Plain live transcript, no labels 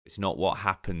It's not what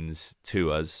happens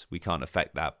to us. We can't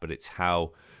affect that, but it's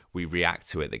how we react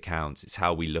to it that counts. It's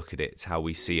how we look at it. It's how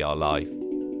we see our life.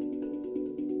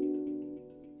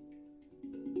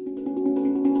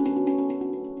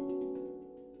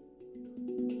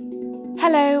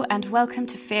 Hello and welcome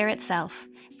to Fear Itself,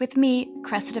 with me,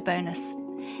 Cressida Bonus.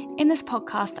 In this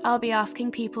podcast, I'll be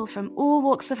asking people from all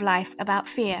walks of life about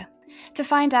fear, to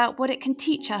find out what it can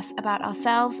teach us about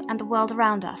ourselves and the world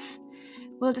around us.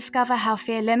 We'll discover how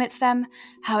fear limits them,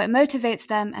 how it motivates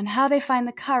them, and how they find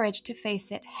the courage to face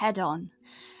it head on.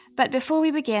 But before we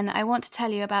begin, I want to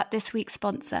tell you about this week's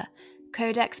sponsor,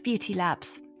 Codex Beauty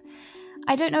Labs.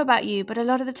 I don't know about you, but a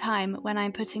lot of the time when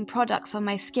I'm putting products on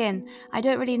my skin, I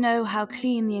don't really know how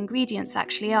clean the ingredients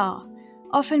actually are.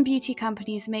 Often beauty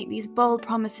companies make these bold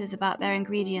promises about their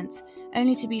ingredients,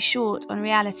 only to be short on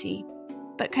reality.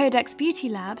 But Codex Beauty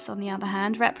Labs, on the other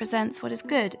hand, represents what is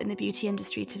good in the beauty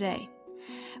industry today.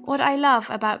 What I love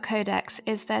about Codex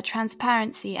is their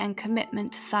transparency and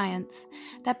commitment to science.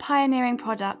 Their pioneering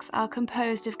products are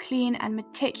composed of clean and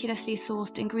meticulously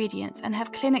sourced ingredients and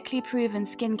have clinically proven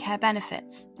skincare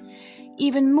benefits.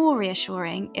 Even more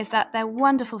reassuring is that their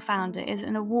wonderful founder is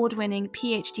an award-winning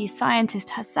PhD scientist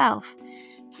herself.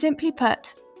 Simply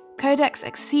put, Codex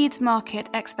exceeds market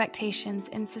expectations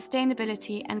in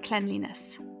sustainability and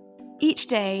cleanliness. Each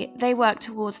day, they work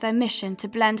towards their mission to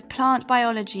blend plant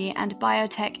biology and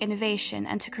biotech innovation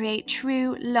and to create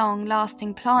true,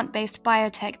 long-lasting plant-based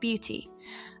biotech beauty.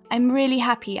 I'm really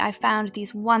happy I found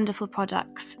these wonderful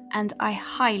products, and I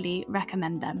highly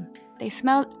recommend them. They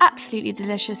smell absolutely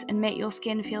delicious and make your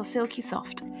skin feel silky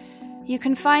soft. You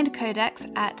can find Codex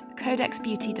at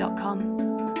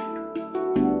codexbeauty.com.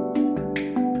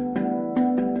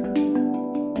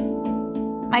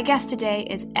 My guest today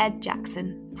is Ed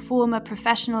Jackson, former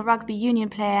professional rugby union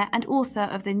player and author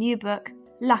of the new book,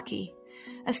 Lucky,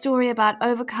 a story about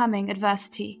overcoming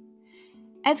adversity.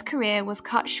 Ed's career was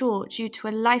cut short due to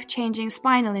a life-changing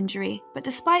spinal injury, but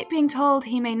despite being told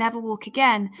he may never walk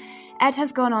again, Ed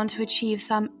has gone on to achieve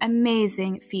some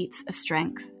amazing feats of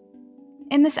strength.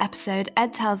 In this episode,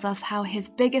 Ed tells us how his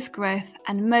biggest growth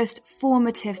and most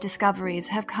formative discoveries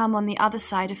have come on the other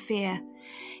side of fear.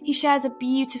 He shares a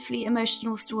beautifully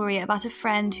emotional story about a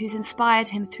friend who's inspired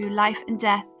him through life and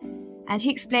death, and he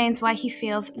explains why he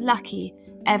feels lucky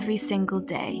every single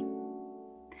day.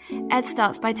 Ed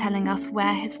starts by telling us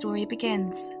where his story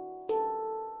begins.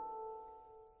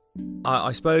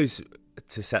 I suppose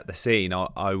to set the scene,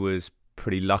 I was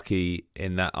pretty lucky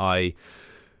in that I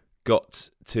got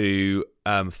to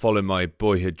follow my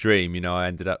boyhood dream. You know, I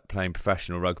ended up playing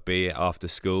professional rugby after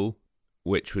school,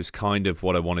 which was kind of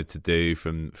what I wanted to do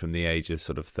from the age of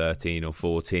sort of 13 or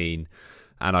 14.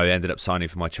 And I ended up signing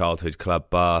for my childhood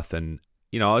club, Bath. And,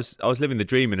 you know, I was living the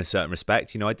dream in a certain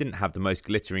respect. You know, I didn't have the most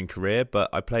glittering career, but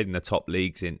I played in the top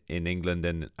leagues in England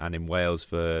and in Wales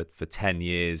for 10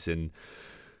 years and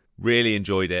really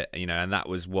enjoyed it, you know, and that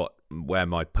was where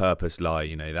my purpose lay.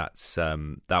 You know,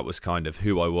 that was kind of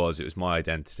who I was. It was my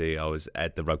identity. I was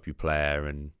Ed, the rugby player.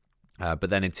 And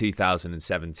but then in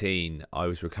 2017, I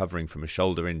was recovering from a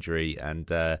shoulder injury,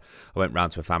 and I went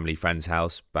round to a family friend's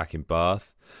house back in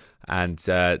Bath. And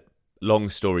long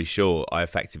story short, I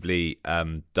effectively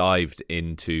dived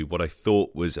into what I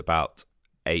thought was about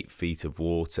 8 feet of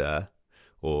water,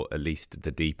 or at least the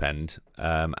deep end,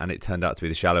 and it turned out to be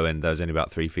the shallow end. There was only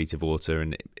about 3 feet of water,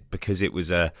 and because it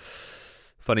was a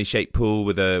funny shaped pool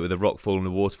with a rockfall and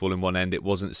a waterfall in one end, it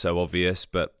wasn't so obvious,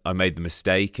 but I made the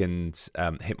mistake and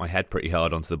hit my head pretty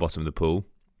hard onto the bottom of the pool.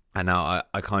 And now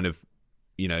I kind of,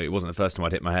 you know, it wasn't the first time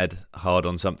I'd hit my head hard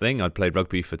on something. I'd played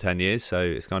rugby for 10 years, so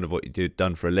it's kind of what you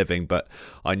done for a living, but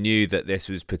I knew that this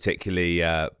was particularly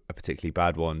a particularly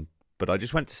bad one. But I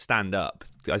just went to stand up.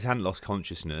 I just hadn't lost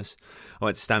consciousness. I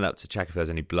went to stand up to check if there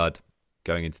was any blood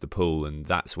going into the pool, and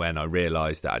that's when I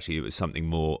realised that actually it was something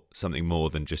more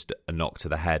than just a knock to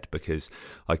the head, because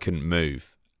I couldn't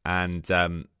move. And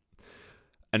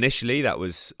initially that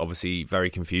was obviously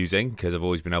very confusing, because I've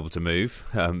always been able to move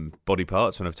body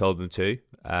parts when I've told them to.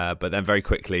 But then very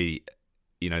quickly,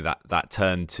 you know,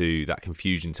 that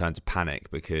confusion turned to panic,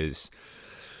 because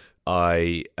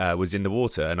I was in the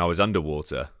water and I was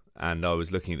underwater. And I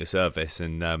was looking at the surface,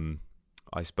 and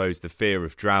I suppose the fear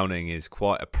of drowning is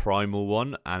quite a primal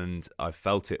one, and I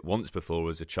felt it once before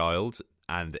as a child,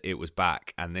 and it was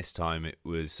back, and this time it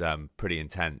was pretty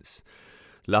intense.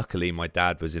 Luckily, my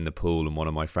dad was in the pool and one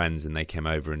of my friends, and they came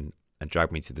over and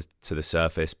dragged me to the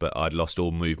surface, but I'd lost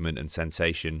all movement and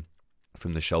sensation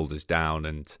from the shoulders down,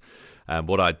 and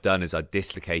what I'd done is I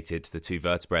dislocated the 2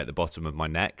 vertebrae at the bottom of my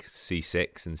neck,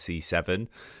 C6 and C7,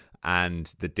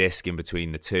 and the disc in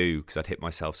between the two, because I'd hit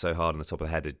myself so hard on the top of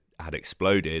the head, had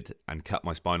exploded and cut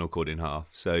my spinal cord in half.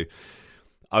 So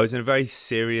I was in a very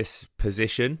serious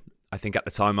position. I think at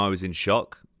the time I was in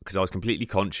shock because I was completely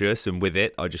conscious, and with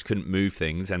it, I just couldn't move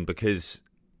things. And because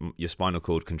your spinal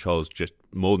cord controls just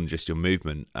more than just your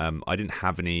movement, I didn't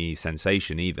have any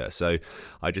sensation either. So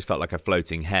I just felt like a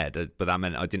floating head, but that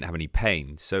meant I didn't have any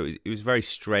pain. So it was a very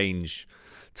strange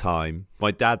time. My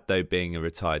dad, though, being a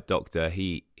retired doctor,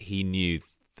 he knew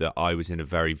that I was in a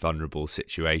very vulnerable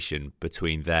situation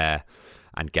between there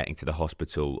and getting to the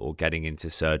hospital or getting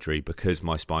into surgery, because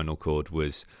my spinal cord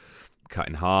was cut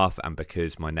in half and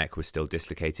because my neck was still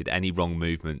dislocated. Any wrong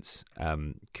movements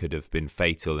could have been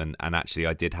fatal, and actually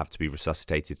I did have to be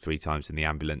resuscitated 3 times in the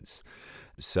ambulance.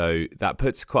 So that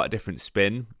puts quite a different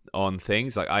spin on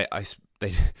things. Like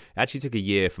it actually took a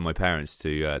year for my parents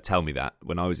to tell me that.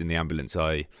 When I was in the ambulance,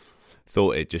 I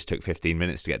thought it just took 15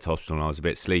 minutes to get to hospital and I was a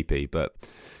bit sleepy, but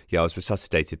yeah, I was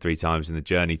resuscitated 3 times and the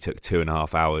journey took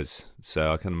 2.5 hours.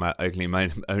 So I can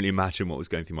only imagine what was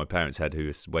going through my parents' head, who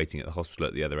was waiting at the hospital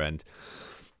at the other end.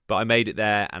 But I made it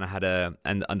there, and I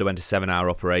underwent a 7-hour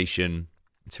operation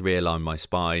to realign my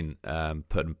spine,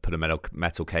 put a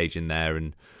metal cage in there,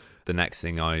 and the next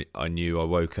thing I knew, I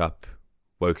woke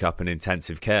up in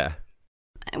intensive care.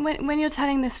 When you're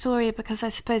telling this story, because I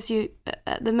suppose you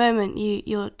at the moment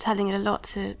you're telling it a lot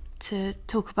to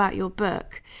talk about your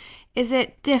book, is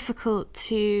it difficult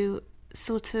to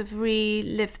sort of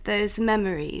relive those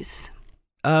memories?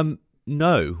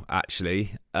 No,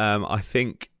 actually. I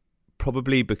think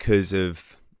probably because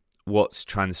of what's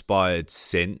transpired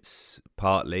since,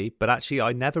 partly, but actually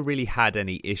I never really had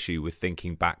any issue with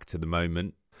thinking back to the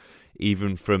moment,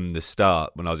 even from the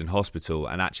start when I was in hospital.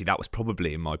 And actually that was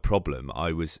probably my problem.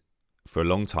 For a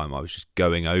long time, I was just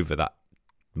going over that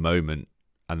moment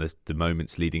and the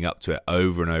moments leading up to it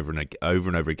over and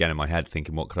over again in my head,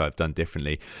 thinking, what could I have done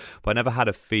differently? But I never had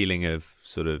a feeling of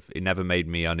it never made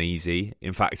me uneasy.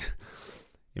 In fact,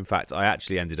 I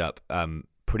actually ended up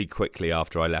pretty quickly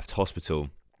after I left hospital,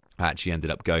 I actually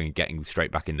ended up going and getting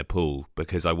straight back in the pool,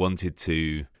 because I wanted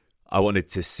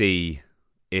to see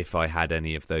if I had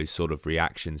any of those sort of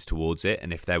reactions towards it,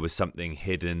 and if there was something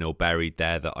hidden or buried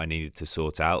there that I needed to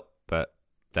sort out. But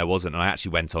there wasn't. And I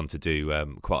actually went on to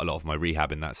do quite a lot of my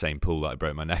rehab in that same pool that I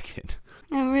broke my neck in.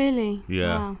 Oh, really?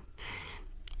 Yeah. Wow.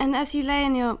 And as you lay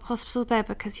in your hospital bed,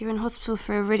 because you were in hospital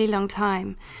for a really long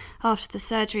time after the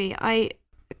surgery, I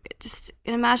just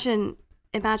imagine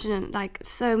like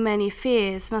so many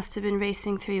fears must have been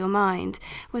racing through your mind.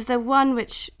 Was there one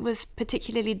which was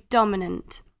particularly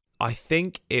dominant? I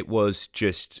think it was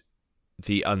just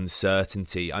the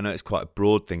uncertainty. I know it's quite a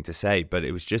broad thing to say, but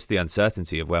it was just the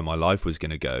uncertainty of where my life was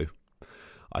going to go.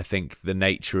 I think the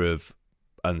nature of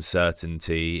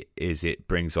uncertainty is it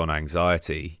brings on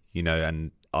anxiety, and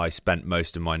I spent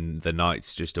most of the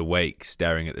nights just awake,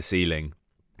 staring at the ceiling,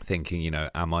 thinking,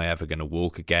 am I ever going to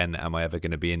walk again? Am I ever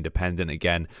going to be independent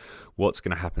again? What's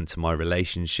going to happen to my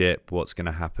relationship? What's going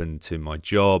to happen to my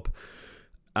job?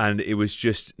 And it was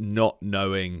just not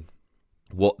knowing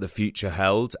what the future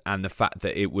held, and the fact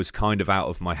that it was kind of out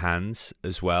of my hands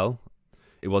as well.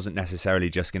 It wasn't necessarily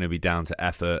just going to be down to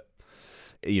effort.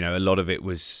 A lot of it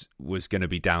was going to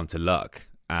be down to luck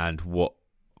and what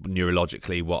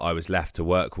I was left to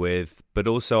work with. But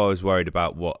also I was worried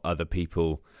about how other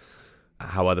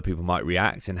people might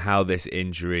react, and how this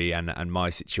injury and my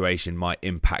situation might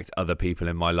impact other people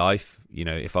in my life.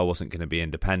 If I wasn't going to be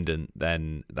independent,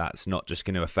 then that's not just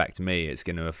going to affect me, it's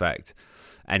going to affect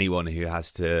anyone who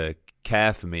has to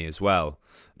care for me as well.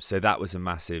 So that was a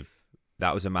massive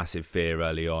fear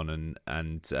early on,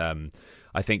 and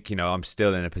I think I'm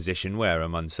still in a position where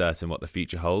I'm uncertain what the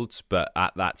future holds, but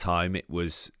at that time it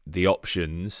was the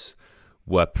options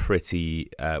were pretty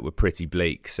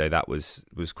bleak, so that was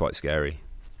quite scary.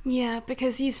 Yeah,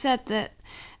 because you said that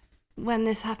when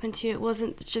this happened to you, it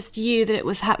wasn't just you that it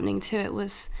was happening to, it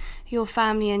was your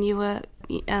family, and you were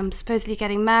supposedly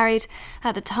getting married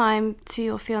at the time to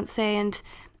your fiancé, and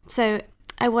so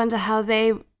I wonder how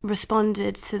they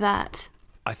responded to that.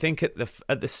 I think at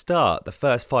the start, the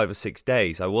first 5 or 6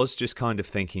 days, I was just kind of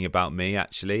thinking about me,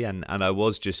 actually, and I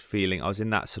was just feeling, I was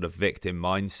in that sort of victim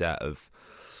mindset of,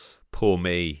 poor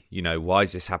me, why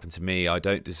has this happened to me? I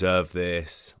don't deserve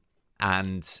this.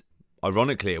 And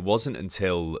ironically, it wasn't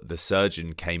until the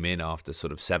surgeon came in after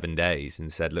sort of 7 days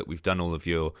and said, look, we've done all of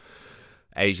your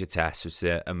ASIA tests, which is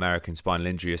the American Spinal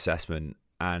Injury Assessment,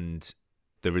 and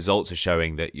the results are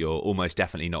showing that you're almost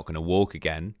definitely not going to walk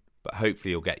again, but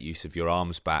hopefully you'll get use of your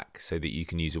arms back so that you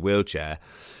can use a wheelchair,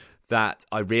 that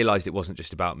I realised it wasn't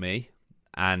just about me.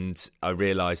 And I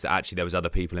realised that actually there was other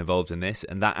people involved in this,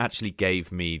 and that actually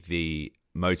gave me the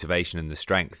motivation and the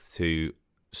strength to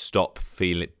stop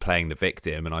playing the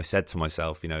victim. And I said to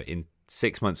myself, in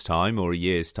 6 months' time or a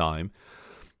year's time,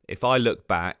 if I look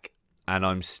back and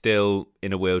I'm still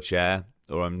in a wheelchair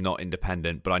or I'm not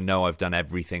independent, but I know I've done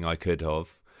everything I could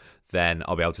have, then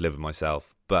I'll be able to live with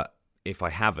myself. But if I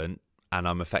haven't, and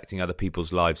I'm affecting other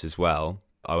people's lives as well,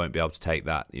 I won't be able to take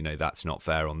that. That's not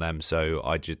fair on them. So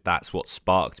that's what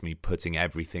sparked me putting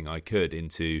everything I could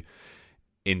into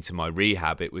my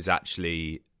rehab. It was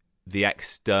actually the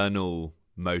external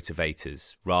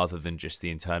motivators rather than just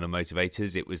the internal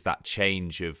motivators. It was that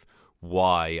change of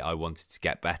why I wanted to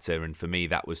get better, and for me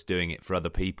that was doing it for other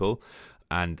people,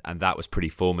 and that was pretty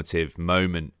formative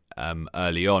moment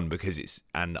early on, because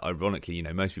ironically,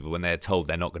 most people, when they're told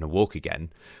they're not going to walk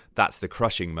again, that's the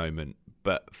crushing moment.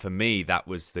 But for me, that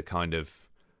was the kind of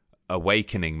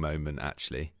awakening moment,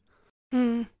 actually.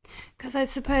 Because I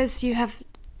suppose you have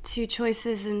two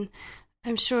choices, and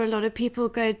I'm sure a lot of people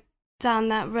go down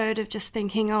that road of just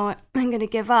thinking, oh, I'm going to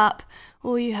give up,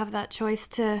 or you have that choice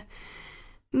to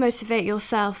motivate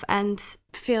yourself and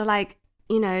feel like,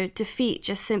 defeat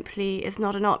just simply is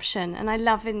not an option. And I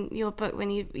love in your book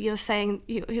when you're saying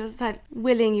you're like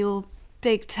willing your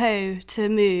big toe to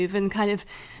move and kind of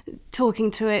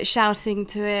talking to it, shouting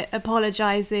to it,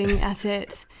 apologizing at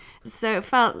it. So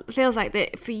it feels like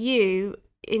that for you,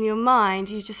 in your mind,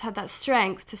 you just had that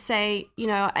strength to say,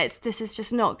 this is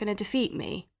just not going to defeat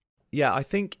me. Yeah, I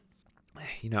think,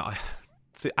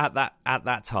 at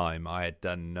that time, I had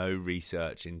done no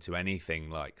research into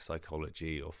anything like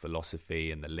psychology or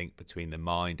philosophy and the link between the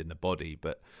mind and the body.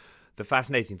 But the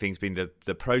fascinating thing's been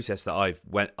the process that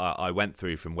I went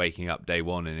through from waking up day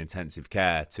one in intensive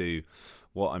care to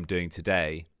what I'm doing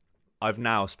today. I've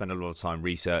now spent a lot of time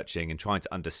researching and trying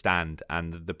to understand,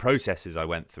 and the processes I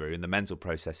went through and the mental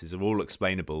processes are all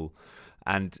explainable.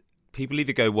 And people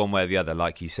either go one way or the other,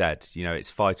 like you said.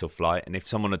 It's fight or flight. And if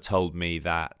someone had told me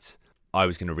that I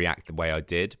was going to react the way I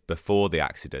did before the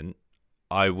accident,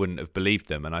 I wouldn't have believed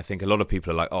them. And I think a lot of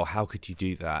people are like, oh, how could you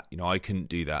do that? I couldn't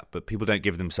do that. But people don't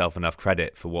give themselves enough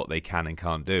credit for what they can and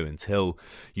can't do until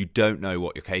you don't know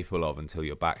what you're capable of, until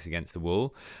your back's against the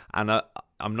wall. And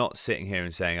I'm not sitting here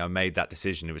and saying I made that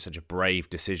decision. It was such a brave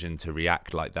decision to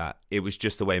react like that. It was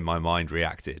just the way my mind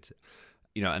reacted.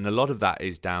 And a lot of that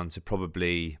is down to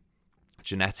probably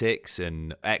genetics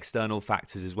and external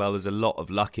factors, as well as a lot of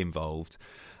luck involved.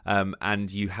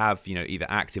 And you have, either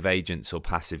active agents or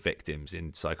passive victims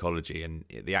in psychology. And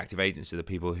the active agents are the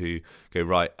people who go,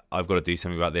 right, I've got to do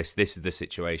something about this. This is the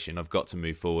situation. I've got to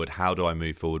move forward. How do I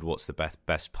move forward? What's the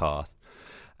best path?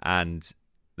 And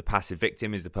the passive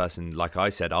victim is the person, like I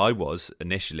said, I was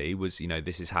initially,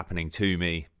 this is happening to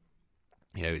me.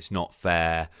 It's not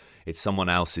fair. It's someone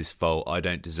else's fault. I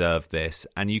don't deserve this.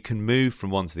 And you can move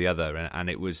from one to the other. And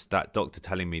it was that doctor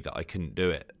telling me that I couldn't do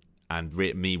it, and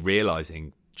me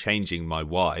realizing, changing my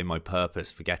why, my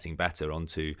purpose for getting better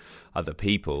onto other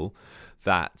people,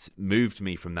 that moved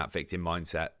me from that victim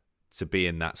mindset to be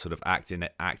in that sort of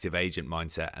active agent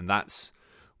mindset. And that's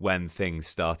when things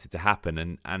started to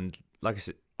happen. And like I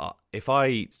said, if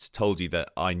I told you that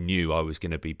I knew I was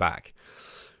going to be back,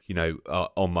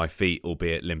 on my feet,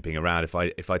 albeit limping around,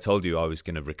 if I told you I was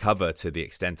going to recover to the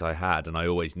extent I had, and I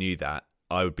always knew that,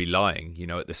 I would be lying.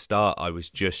 At the start, I was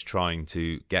just trying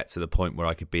to get to the point where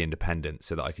I could be independent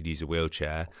so that I could use a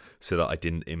wheelchair, so that I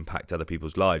didn't impact other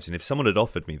people's lives. And if someone had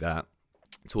offered me that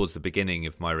towards the beginning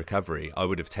of my recovery, I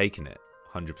would have taken it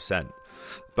 100%.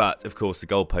 But of course, the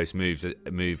goalpost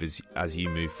move as you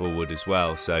move forward as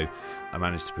well. So I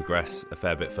managed to progress a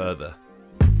fair bit further.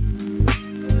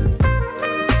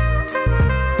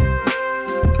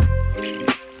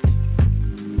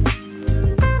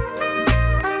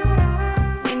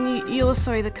 Your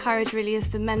story, the courage really is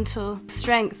the mental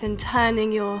strength in turning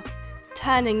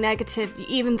negative,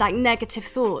 even like negative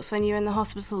thoughts when you're in the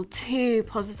hospital, to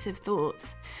positive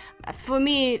thoughts. For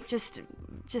me, just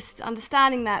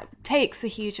understanding that takes a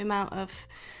huge amount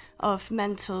of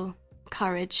mental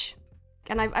courage.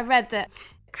 And I read that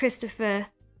Christopher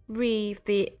Reeve,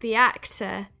 the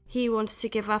actor, he wanted to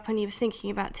give up and he was thinking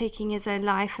about taking his own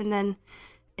life, and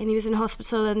he was in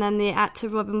hospital, and then the actor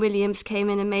Robin Williams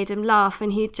came in and made him laugh,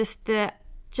 and he just the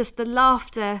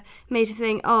laughter made you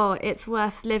think, oh, it's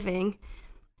worth living.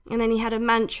 And then he had a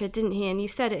mantra, didn't he? And you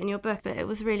said it in your book, but it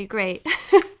was really great.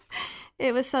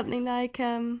 It was something like,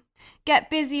 get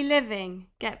busy living,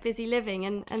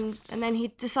 and then he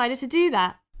decided to do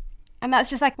that. And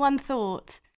that's just like one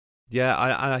thought. Yeah,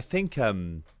 I think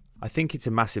I think it's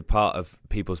a massive part of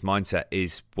people's mindset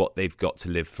is what they've got to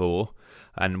live for.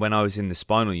 And when I was in the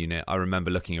spinal unit, I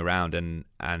remember looking around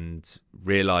and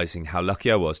realising how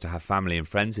lucky I was to have family and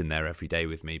friends in there every day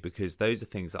with me, because those are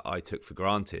things that I took for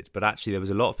granted. But actually, there was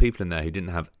a lot of people in there who didn't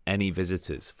have any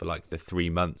visitors for like the 3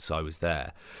 months I was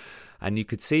there. And you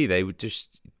could see they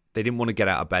didn't want to get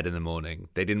out of bed in the morning.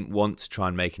 They didn't want to try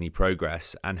and make any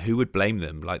progress. And who would blame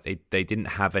them? Like they didn't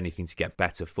have anything to get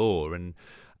better for. And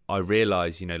I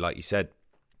realised, like you said,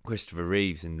 Christopher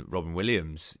Reeves and Robin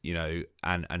Williams,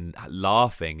 and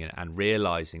laughing and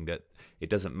realising that it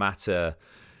doesn't matter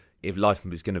if life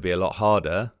is going to be a lot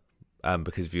harder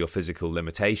because of your physical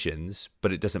limitations,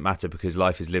 but it doesn't matter because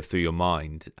life is lived through your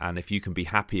mind. And if you can be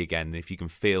happy again, and if you can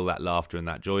feel that laughter and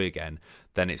that joy again,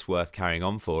 then it's worth carrying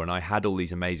on for. And I had all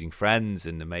these amazing friends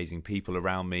and amazing people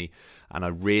around me, and I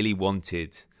really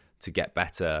wanted to get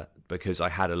better because I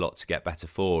had a lot to get better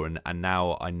for. And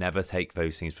now I never take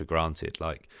those things for granted,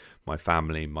 like my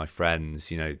family, my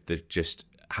friends, just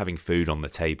having food on the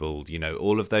table,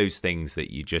 all of those things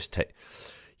that you just take,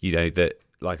 that,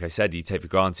 like I said, you take for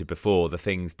granted before.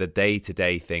 The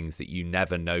day-to-day things that you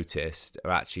never noticed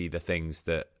are actually the things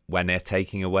that when they're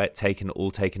taken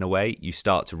away, you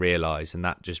start to realise, and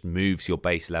that just moves your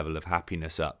base level of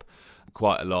happiness up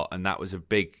quite a lot. And that was a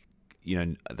big,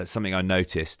 that's something I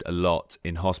noticed a lot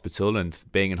in hospital, and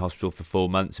being in hospital for 4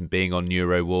 months and being on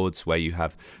neuro wards where you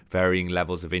have varying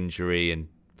levels of injury and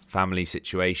family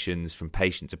situations from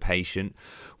patient to patient.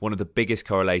 One of the biggest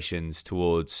correlations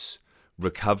towards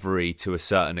recovery to a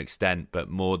certain extent, but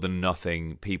more than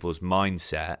nothing, people's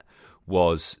mindset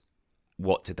was,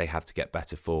 what did they have to get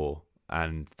better for,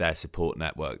 and their support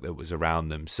network that was around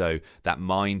them. So that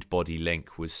mind-body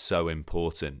link was so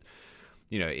important.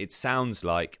 It sounds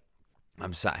like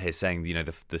I'm sat here saying,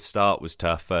 the start was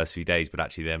tough, first few days, but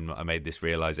actually then I made this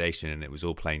realization and it was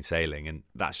all plain sailing. And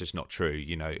that's just not true.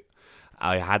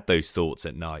 I had those thoughts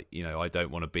at night, I don't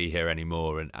want to be here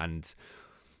anymore. And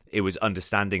it was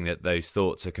understanding that those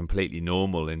thoughts are completely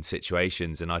normal in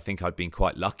situations. And I think I'd been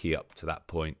quite lucky up to that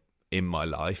point in my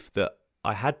life that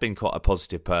I had been quite a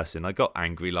positive person. I got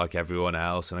angry like everyone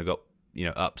else, and I got,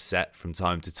 upset from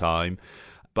time to time.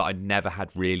 But I never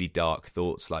had really dark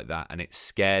thoughts like that, and it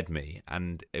scared me.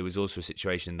 And it was also a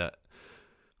situation that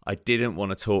I didn't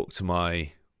want to talk to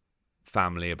my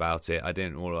family about it. I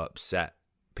didn't want to upset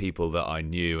people that I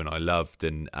knew and I loved,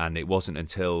 and it wasn't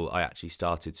until I actually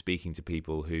started speaking to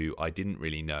people who I didn't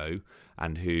really know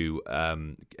and who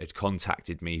had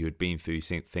contacted me, who had been through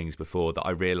things before, that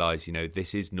I realised,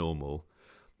 this is normal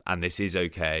and this is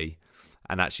okay.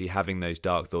 And actually having those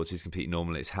dark thoughts is completely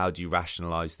normal. It's how do you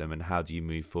rationalise them and how do you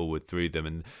move forward through them?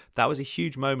 And that was a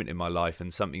huge moment in my life,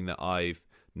 and something that I've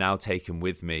now taken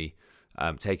with me,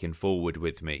 taken forward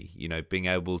with me, being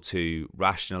able to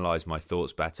rationalise my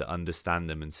thoughts better, understand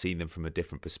them and see them from a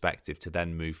different perspective to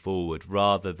then move forward,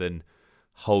 rather than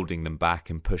holding them back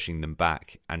and pushing them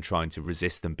back and trying to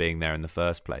resist them being there in the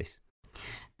first place.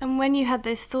 And when you had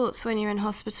those thoughts when you were in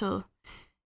hospital,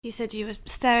 you said you were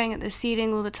staring at the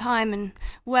ceiling all the time, and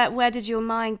where did your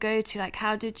mind go to? Like,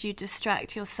 how did you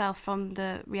distract yourself from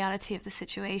the reality of the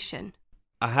situation?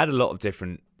 I had a lot of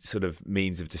different sort of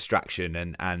means of distraction,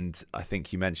 and I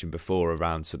think you mentioned before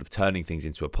around sort of turning things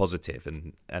into a positive,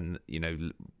 and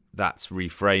that's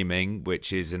reframing,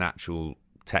 which is an actual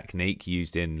technique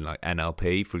used in like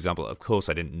NLP, for example. Of course,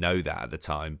 I didn't know that at the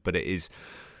time, but it is,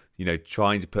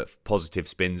 trying to put positive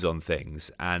spins on things.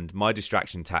 And my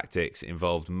distraction tactics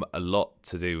involved a lot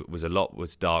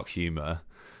was dark humor.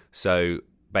 So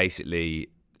basically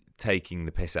taking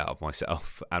the piss out of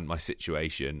myself and my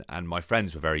situation, and my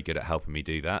friends were very good at helping me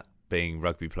do that, being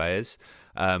rugby players.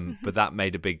 But that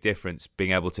made a big difference,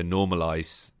 being able to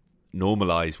normalize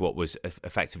what was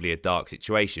effectively a dark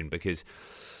situation, because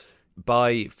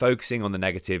by focusing on the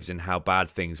negatives and how bad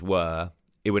things were,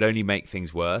 it would only make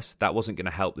things worse. That wasn't going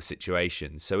to help the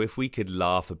situation. So if we could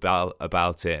laugh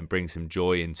about it and bring some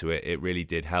joy into it, it really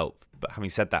did help. But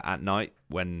having said that, at night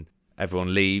when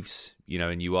everyone leaves,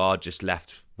 and you are just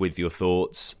left with your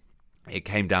thoughts, it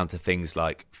came down to things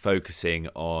like focusing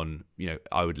on,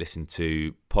 I would listen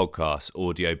to podcasts,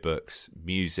 audiobooks,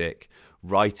 music.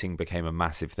 Writing became a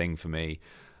massive thing for me.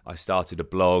 I started a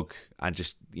blog and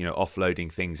just,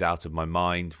 offloading things out of my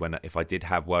mind. If I did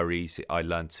have worries, I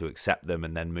learned to accept them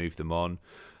and then move them on.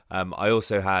 I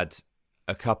also had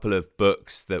a couple of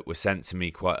books that were sent to me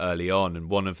quite early on, and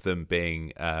one of them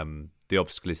being The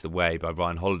Obstacle is the Way by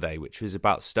Ryan Holiday, which was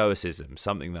about stoicism,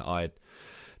 something that I'd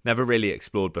never really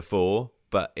explored before,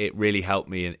 but it really helped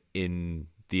me in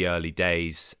the early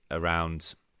days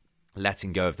around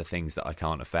letting go of the things that I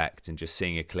can't affect and just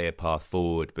seeing a clear path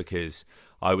forward, because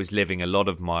I was living a lot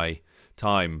of my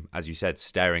time, as you said,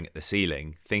 staring at the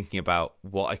ceiling, thinking about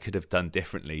what I could have done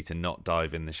differently to not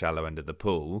dive in the shallow end of the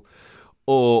pool,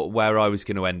 or where I was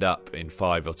going to end up in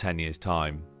 5 or 10 years'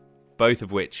 time, both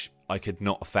of which I could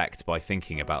not affect by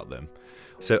thinking about them.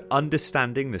 So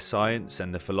understanding the science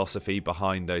and the philosophy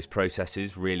behind those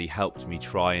processes really helped me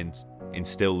try and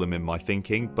instill them in my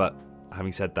thinking. But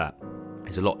having said that,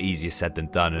 it's a lot easier said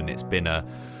than done, and it's been a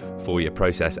 4-year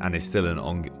process and it's still an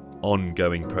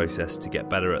ongoing process to get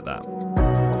better at that.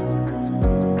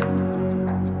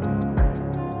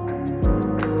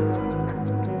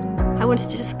 I wanted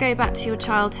to just go back to your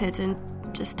childhood and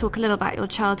just talk a little about your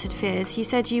childhood fears. You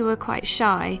said you were quite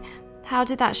shy. How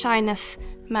did that shyness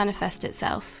manifest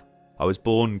itself? I was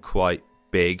born quite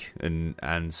big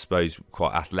and suppose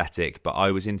quite athletic, but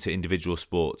I was into individual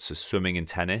sports, so swimming and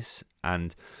tennis,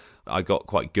 and I got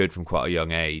quite good from quite a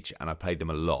young age, and I played them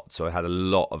a lot. So I had a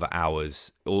lot of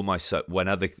hours. When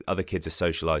other kids are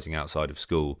socialising outside of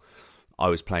school, I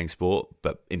was playing sport,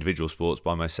 but individual sports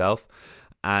by myself.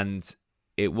 And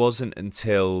it wasn't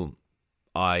until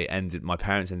my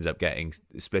parents ended up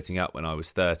splitting up when I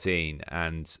was 13,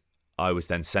 and I was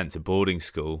then sent to boarding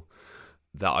school,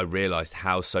 that I realised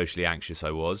how socially anxious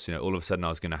I was. All of a sudden I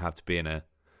was going to have to be in a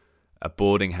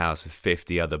boarding house with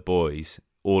 50 other boys,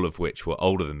 all of which were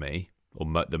older than me, or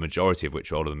the majority of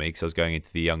which were older than me, because I was going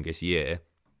into the youngest year,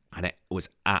 and it was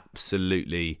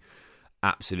absolutely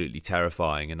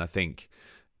terrifying. And I think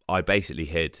I basically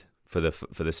hid for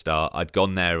the start. I'd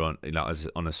gone there on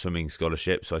a swimming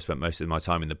scholarship, so I spent most of my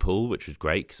time in the pool, which was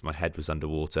great because my head was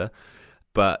underwater.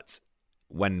 But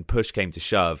when push came to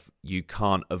shove, you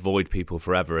can't avoid people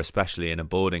forever, especially in a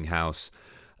boarding house,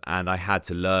 and I had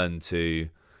to learn to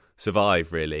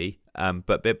survive, really.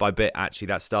 But bit by bit, actually,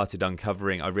 that started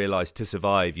uncovering. I realised to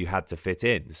survive, you had to fit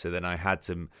in. So then I had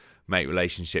to make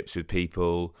relationships with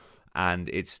people, and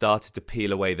it started to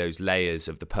peel away those layers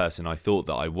of the person I thought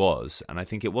that I was. And I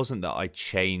think it wasn't that I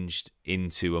changed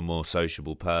into a more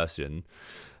sociable person.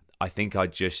 I think I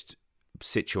just,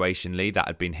 situationally, that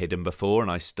had been hidden before,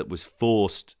 and I was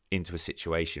forced into a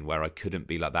situation where I couldn't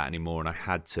be like that anymore, and I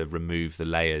had to remove the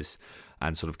layers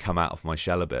and sort of come out of my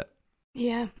shell a bit.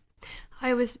 Yeah,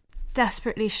 I was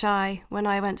desperately shy when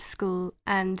I went to school,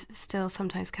 and still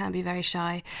sometimes can be very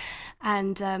shy.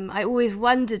 And I always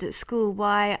wondered at school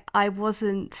why I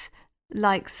wasn't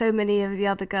like so many of the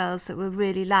other girls that were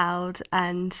really loud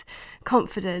and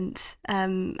confident.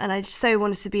 And I just so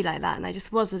wanted to be like that, and I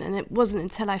just wasn't. And it wasn't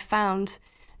until I found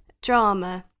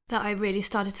drama that I really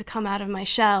started to come out of my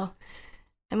shell.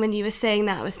 And when you were saying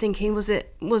that, I was thinking,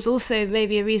 was also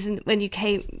maybe a reason when you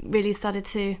really started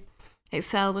to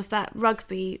excel, was that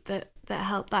rugby that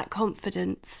helped that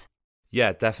confidence?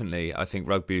 Yeah, definitely. I think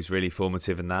rugby was really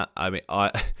formative in that. I mean,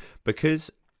 because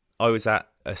I was at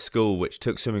a school which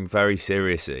took swimming very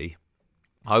seriously.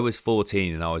 I was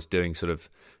 14 and I was doing sort of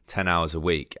 10 hours a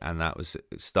week, and that was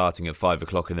starting at 5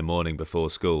 o'clock in the morning before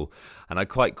school. And I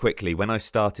quite quickly, when I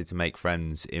started to make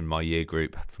friends in my year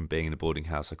group from being in a boarding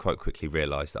house, I quite quickly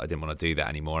realised that I didn't want to do that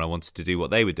anymore, and I wanted to do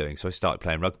what they were doing. So I started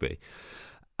playing rugby.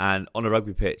 And on a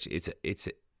rugby pitch,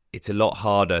 it's a lot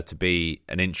harder to be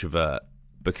an introvert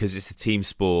because it's a team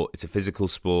sport, it's a physical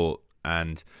sport,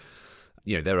 and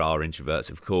there are introverts,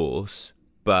 of course,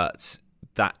 but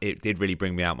that it did really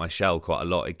bring me out my shell quite a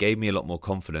lot. It gave me a lot more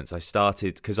confidence. I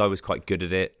started, because I was quite good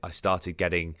at it, I started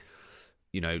getting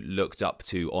looked up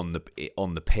to on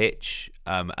the pitch,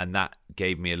 and that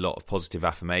gave me a lot of positive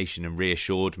affirmation and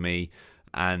reassured me.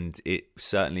 And it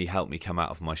certainly helped me come out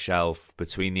of my shell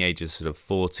between the ages sort of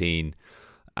 14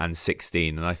 and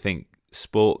 16. And I think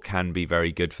sport can be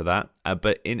very good for that.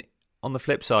 But on the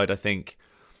flip side, I think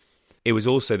it was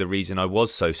also the reason I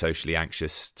was so socially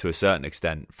anxious to a certain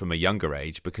extent from a younger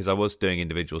age, because I was doing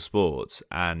individual sports,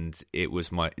 and it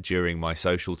was during my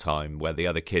social time where the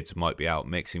other kids might be out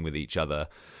mixing with each other,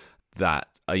 that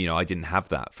I didn't have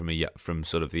that from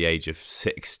sort of the age of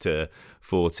 6 to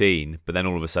 14, but then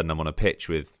all of a sudden I'm on a pitch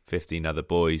with 15 other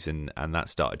boys, and that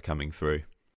started coming through.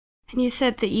 And you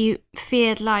said that you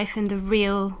feared life in the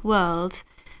real world,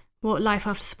 what life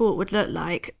after sport would look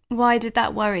like. Why did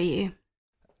that worry you?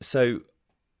 So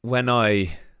when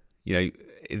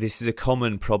this is a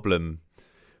common problem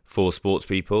for sports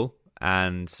people,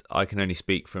 and I can only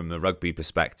speak from a rugby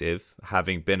perspective,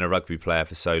 having been a rugby player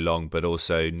for so long, but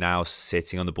also now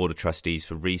sitting on the board of trustees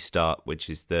for Restart, which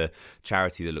is the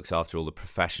charity that looks after all the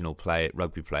professional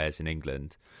rugby players in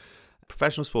England.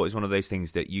 Professional sport is one of those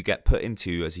things that you get put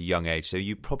into as a young age, so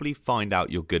you probably find out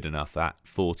you're good enough at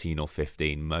 14 or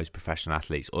 15, most professional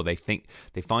athletes, or they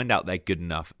find out they're good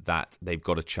enough that they've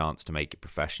got a chance to make it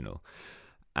professional.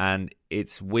 And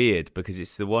it's weird because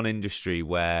it's the one industry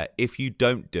where if you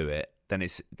don't do it, then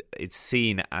it's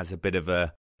seen as a bit of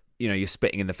a, you're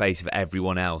spitting in the face of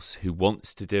everyone else who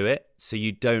wants to do it. So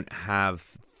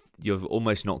you're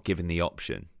almost not given the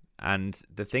option. And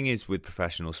the thing is with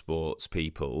professional sports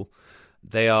people,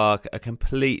 they are a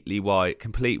complete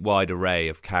wide array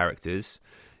of characters.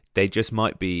 They just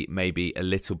might be maybe a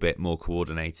little bit more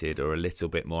coordinated or a little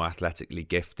bit more athletically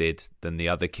gifted than the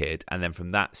other kid. And then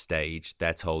from that stage,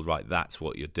 they're told, right, that's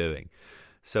what you're doing.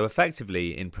 So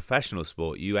effectively in professional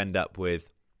sport, you end up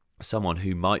with someone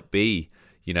who might be,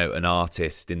 an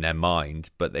artist in their mind,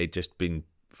 but they've just been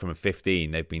from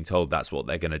 15, they've been told that's what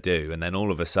they're going to do. And then all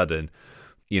of a sudden,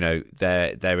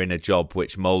 they're in a job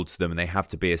which molds them and they have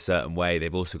to be a certain way.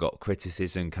 They've also got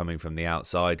criticism coming from the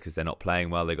outside because they're not playing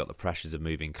well. They've got the pressures of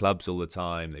moving clubs all the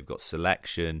time. They've got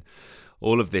selection,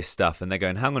 all of this stuff. And they're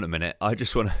going, hang on a minute, I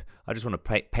just want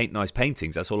to paint nice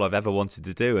paintings. That's all I've ever wanted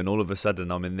to do. And all of a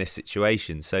sudden I'm in this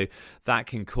situation. So that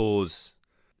can cause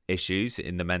issues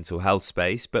in the mental health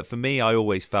space. But for me, I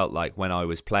always felt like when I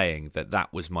was playing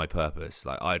that was my purpose.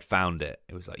 Like I had found it.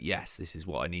 It was like, yes, this is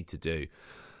what I need to do.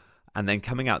 And then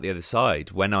coming out the other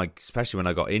side, especially when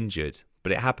I got injured,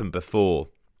 but it happened before,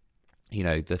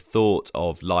 the thought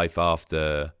of life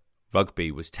after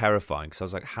rugby was terrifying. Because I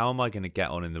was like, how am I going to get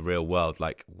on in the real world?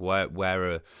 Like,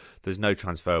 there's no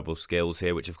transferable skills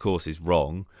here, which of course is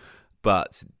wrong,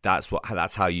 but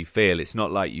that's how you feel. It's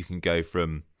not like you can go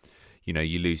from,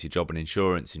 you lose your job in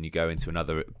insurance and you go into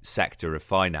another sector of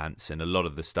finance, and a lot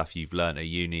of the stuff you've learned at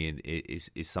uni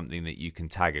is something that you can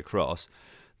tag across.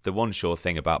 The one sure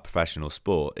thing about professional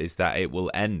sport is that it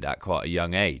will end at quite a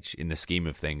young age in the scheme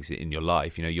of things in your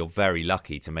life. You're very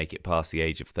lucky to make it past the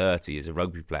age of 30 as a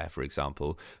rugby player, for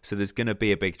example. So there's going to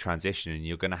be a big transition and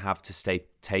you're going to have to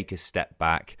take a step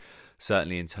back,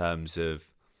 certainly in terms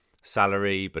of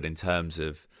salary, but in terms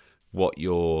of what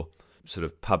your sort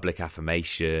of public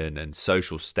affirmation and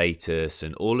social status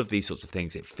and all of these sorts of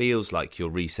things. It feels like you're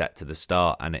reset to the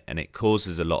start, and it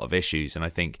causes a lot of issues. And I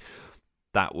think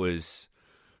that was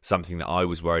something that I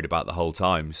was worried about the whole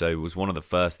time. So it was one of the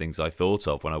first things I thought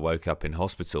of when I woke up in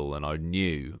hospital, and I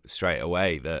knew straight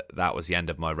away that was the end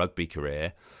of my rugby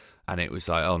career. And it was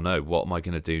like, oh no, what am I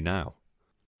going to do now?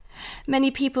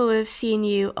 Many people have seen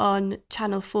you on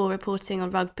Channel 4 reporting on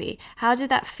rugby. How did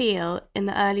that feel in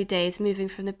the early days, moving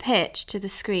from the pitch to the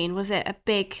screen? Was it a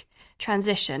big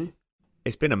transition?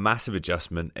 It's been a massive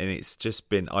adjustment, and it's just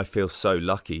been, I feel so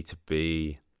lucky to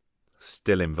be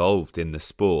still involved in the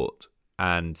sport,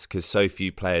 and because so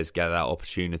few players get that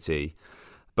opportunity.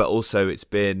 But also it's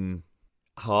been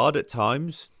hard at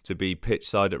times to be pitch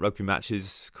side at rugby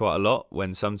matches quite a lot,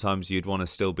 when sometimes you'd want to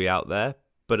still be out there.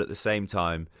 But at the same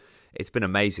time, it's been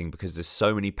amazing because there's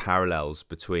so many parallels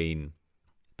between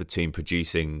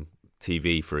producing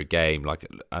TV for a game. Like,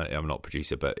 I'm not a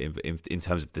producer, but in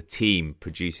terms of the team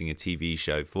producing a TV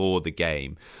show for the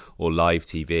game or live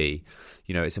TV,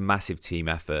 it's a massive team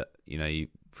effort.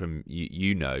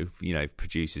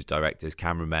 Producers, directors,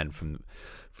 cameramen,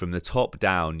 from the top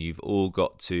down, you've all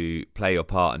got to play your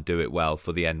part and do it well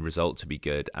for the end result to be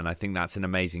good. And I think that's an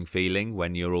amazing feeling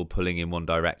when you're all pulling in one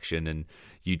direction and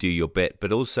you do your bit,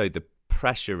 but also the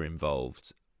pressure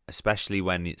involved, especially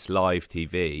when it's live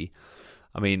TV.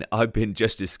 I mean, I've been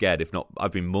just as scared, if not,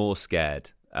 I've been more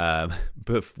scared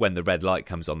but when the red light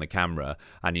comes on the camera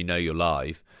and you're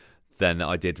live, than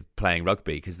I did playing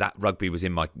rugby, because that rugby was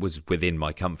within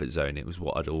my comfort zone. It was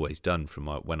what I'd always done from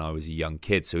when I was a young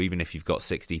kid. So even if you've got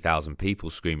 60,000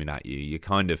 people screaming at you,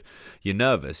 you're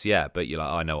nervous, yeah, but you're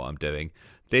like, I know what I'm doing.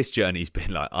 This journey's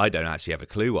been like, I don't actually have a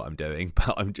clue what I'm doing,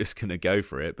 but I'm just going to go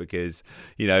for it because,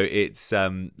 it's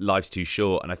life's too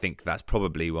short. And I think that's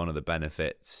probably one of the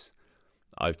benefits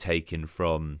I've taken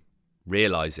from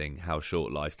realizing how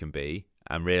short life can be,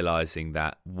 and realizing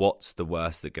that what's the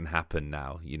worst that can happen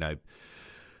now.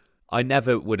 I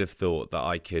never would have thought that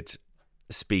I could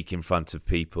speak in front of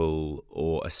people,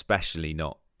 or especially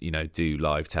not, do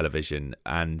live television.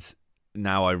 And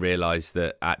now I realize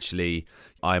that actually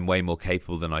I'm way more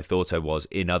capable than I thought I was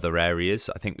in other areas.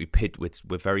 I think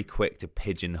we're very quick to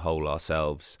pigeonhole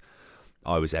ourselves.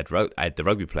 I was Ed the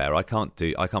rugby player. I can't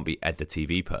be Ed the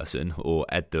TV person or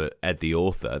Ed the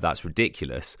author. That's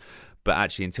ridiculous. But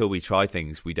actually, until we try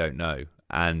things, we don't know.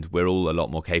 And we're all a lot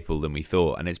more capable than we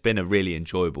thought. And it's been a really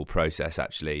enjoyable process,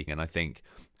 actually. And I think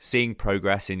seeing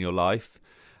progress in your life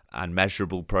and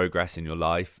measurable progress in your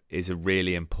life is a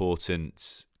really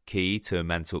important key to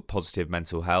positive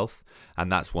mental health.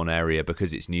 And that's one area,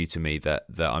 because it's new to me, that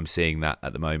I'm seeing that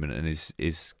at the moment, and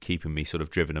is keeping me sort of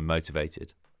driven and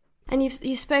motivated. And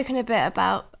you've spoken a bit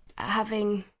about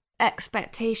having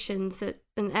expectations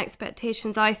and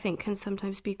expectations, I think, can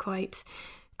sometimes be quite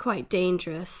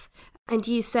dangerous. And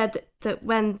you said that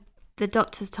when the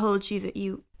doctors told you that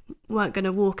you weren't going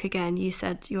to walk again, you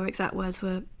said your exact words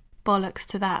were bollocks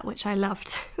to that, which I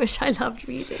loved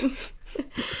reading.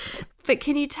 But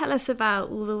can you tell us about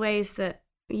all the ways that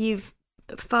you've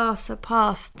far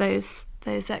surpassed those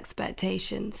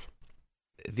expectations?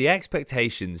 The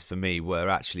expectations for me were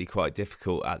actually quite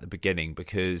difficult at the beginning,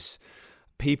 because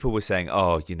people were saying,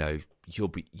 "Oh, you're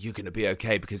going to be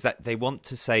okay," because they want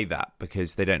to say that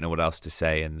because they don't know what else to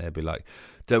say, and they'll be like,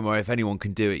 "Don't worry, if anyone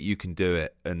can do it, you can do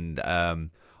it, and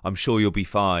I'm sure you'll be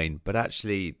fine." But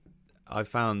actually, I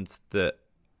found that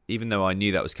even though I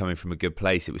knew that was coming from a good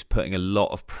place, it was putting a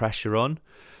lot of pressure on.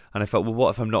 And I felt, well,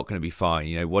 what if I'm not going to be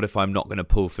fine? What if I'm not going to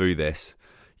pull through this?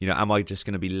 Am I just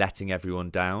going to be letting everyone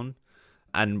down?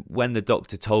 And when the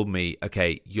doctor told me,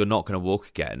 okay, you're not going to walk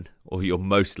again, or you're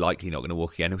most likely not going to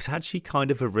walk again, it was actually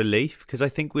kind of a relief, because I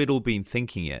think we'd all been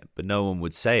thinking it, but no one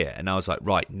would say it. And I was like,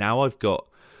 right, now I've got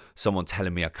someone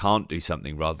telling me I can't do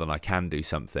something rather than I can do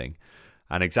something.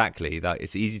 And exactly that,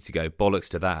 it's easy to go bollocks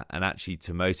to that and actually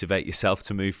to motivate yourself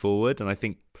to move forward. And I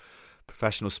think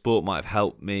professional sport might have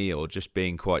helped me, or just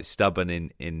being quite stubborn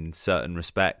in certain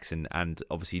respects. And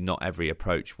obviously not every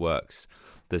approach works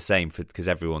the same because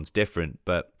everyone's different,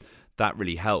 but that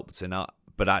really helped.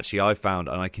 But actually I found,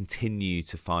 and I continue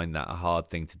to find, that a hard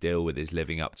thing to deal with is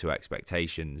living up to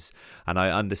expectations. And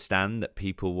I understand that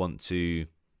people want to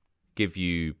give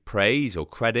you praise or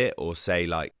credit, or say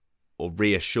or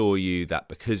reassure you that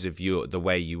because of the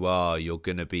way you are, you're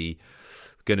gonna be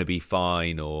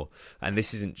fine. And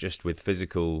this isn't just with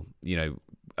physical,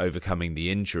 overcoming the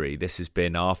injury. This has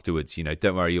been afterwards.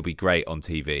 Don't worry, you'll be great on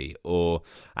TV.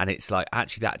 And it's like,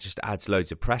 actually, that just adds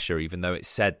loads of pressure, even though it's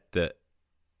said that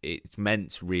it's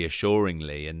meant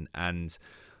reassuringly. And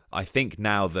I think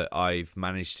now that I've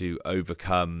managed to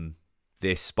overcome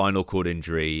this spinal cord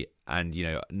injury, and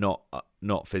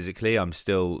not physically, I'm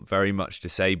still very much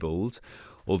disabled,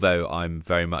 although I'm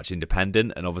very much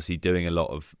independent and obviously doing a lot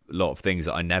of things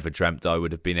that I never dreamt I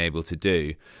would have been able to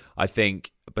do. I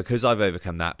think because I've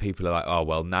overcome that, people are like, oh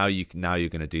well, now you're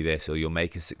going to do this, or you'll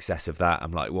make a success of that.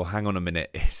 I'm like, well, hang on a minute,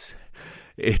 it's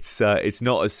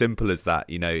not as simple as that.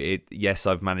 Yes,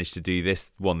 I've managed to do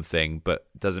this one thing, but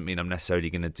doesn't mean I'm necessarily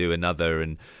going to do another.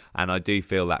 And I do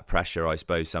feel that pressure, I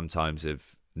suppose, sometimes,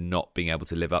 of not being able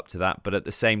to live up to that. But at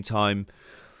the same time,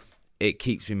 it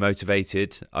keeps me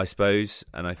motivated, I suppose.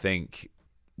 And I think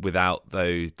without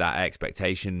that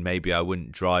expectation, maybe I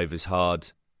wouldn't drive as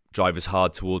hard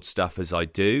towards stuff as I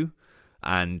do.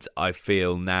 And I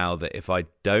feel now that if I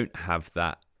don't have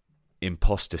that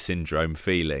imposter syndrome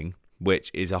feeling,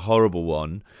 which is a horrible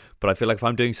one, but I feel like if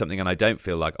I'm doing something and I don't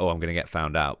feel like, oh, I'm going to get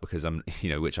found out because I'm,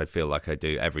 which I feel like I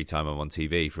do every time I'm on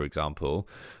TV, for example,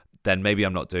 then maybe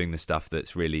I'm not doing the stuff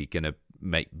that's really going to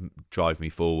drive me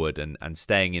forward, and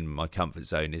staying in my comfort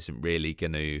zone isn't really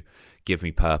going to give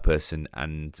me purpose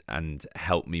and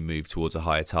help me move towards a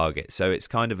higher target. So it's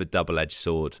kind of a double-edged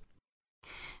sword.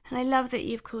 And I love that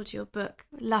you've called your book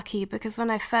Lucky, because when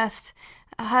I first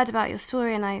heard about your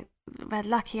story and I read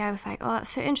Lucky, I was like, oh, that's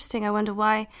so interesting. I wonder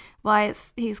why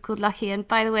he's called Lucky. And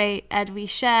by the way, Ed, we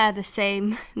share the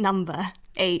same number,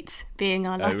 8 being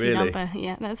our lucky number.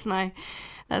 Yeah, that's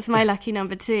my lucky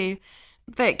number too.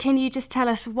 But can you just tell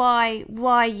us why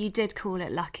you did call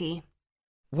it Lucky?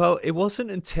 Well, it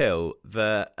wasn't until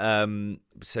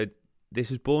so this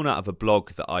was born out of a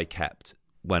blog that I kept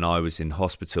when I was in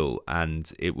hospital,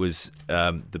 and it was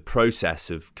the process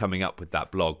of coming up with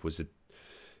that blog was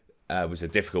a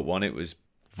difficult one. It was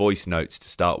voice notes to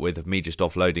start with, of me just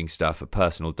offloading stuff, a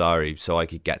personal diary, so I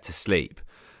could get to sleep.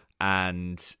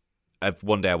 And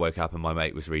one day I woke up and my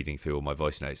mate was reading through all my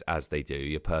voice notes, as they do,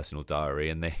 your personal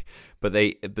diary, but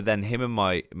then him and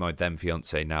my then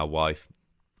fiance, now wife,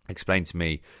 explained to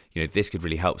me, this could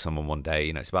really help someone one day.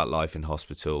 It's about life in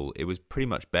hospital. It was pretty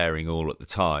much bearing all at the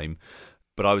time,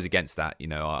 but I was against that.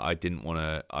 I didn't want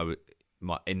to.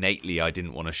 Innately, I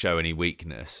didn't want to show any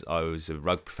weakness. I was a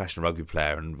professional rugby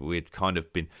player, and we'd kind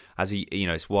of been,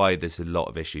 it's why there's a lot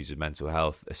of issues with mental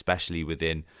health, especially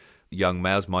within young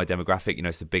males. My demographic,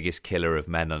 it's the biggest killer of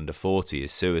men under 40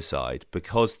 is suicide,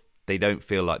 because they don't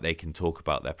feel like they can talk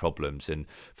about their problems. And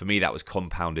for me, that was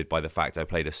compounded by the fact I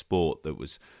played a sport that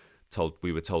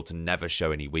we were told to never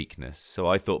show any weakness. So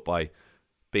I thought by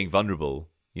being vulnerable,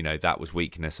 that was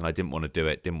weakness, and I didn't want to do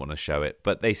it, didn't want to show it.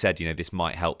 But they said, this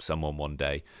might help someone one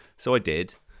day. So I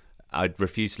did. I'd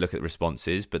refused to look at the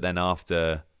responses, but then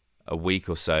after a week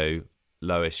or so,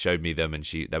 Lois showed me them, and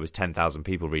there was 10,000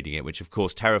 people reading it, which of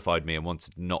course terrified me and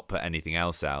wanted to not put anything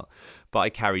else out. But I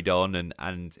carried on,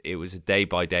 and it was a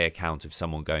day-by-day account of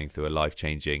someone going through a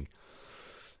life-changing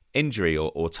injury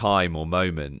or time or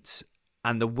moment.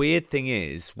 And the weird thing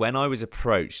is, when I was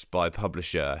approached by a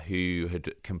publisher who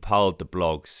had compiled the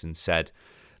blogs and said,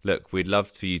 look, we'd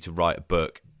love for you to write a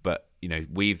book, but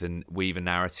weave a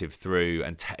narrative through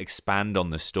and expand on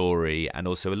the story. And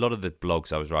also a lot of the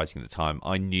blogs I was writing at the time,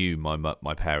 I knew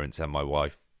my parents and my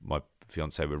wife, my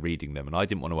fiance, were reading them, and I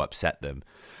didn't want to upset them.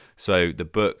 So the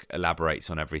book elaborates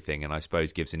on everything, and I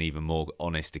suppose gives an even more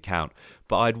honest account.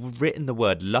 But I'd written the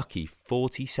word lucky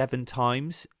 47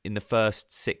 times in the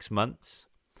first 6 months.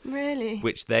 Really?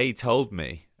 Which they told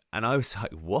me. And I was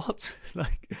like, what?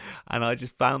 And I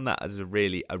just found that as a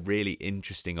really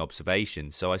interesting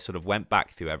observation. So I sort of went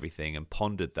back through everything and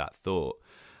pondered that thought.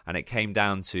 And it's come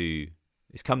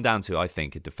down to, I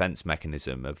think, a defense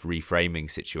mechanism of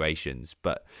reframing situations.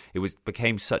 But it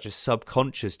became such a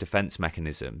subconscious defense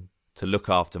mechanism to look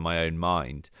after my own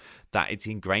mind that it's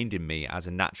ingrained in me as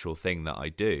a natural thing that I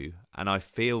do. And I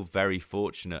feel very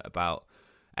fortunate about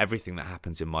everything that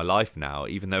happens in my life now.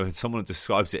 Even though when someone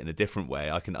describes it in a different way,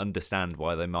 I can understand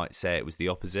why they might say it was the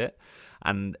opposite.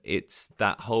 And it's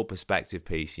that whole perspective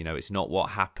piece. It's not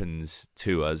what happens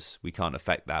to us, we can't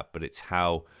affect that, but it's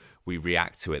how we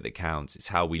react to it that counts. It's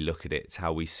how we look at it, it's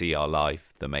how we see our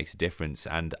life that makes a difference.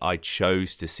 And I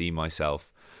chose to see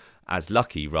myself as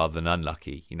lucky rather than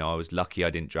unlucky. I was lucky I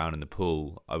didn't drown in the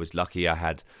pool. I was lucky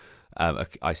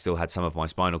I still had some of my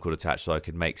spinal cord attached, so I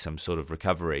could make some sort of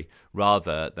recovery,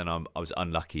 rather than I was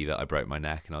unlucky that I broke my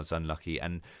neck, and I was unlucky.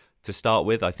 And to start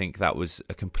with, I think that was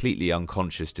a completely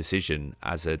unconscious decision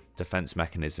as a defense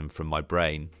mechanism from my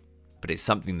brain, but it's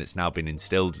something that's now been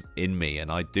instilled in me,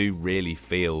 and I do really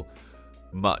feel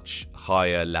much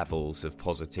higher levels of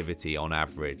positivity on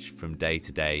average from day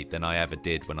to day than I ever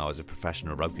did when I was a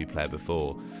professional rugby player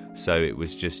before. So it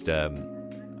was just a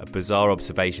bizarre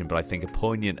observation, but I think a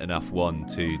poignant enough one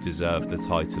to deserve the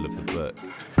title of the book.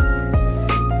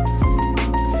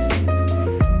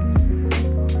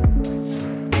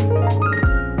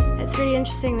 It's really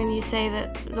interesting when you say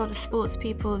that a lot of sports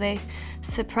people, they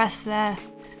suppress their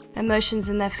emotions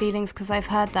and their feelings, because I've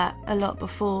heard that a lot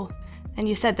before. And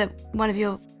you said that one of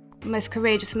your most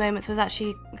courageous moments was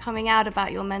actually coming out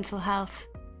about your mental health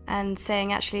and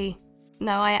saying, actually,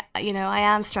 no, I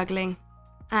am struggling.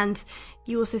 And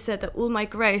you also said that all my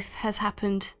growth has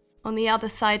happened on the other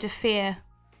side of fear.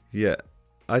 Yeah,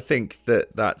 I think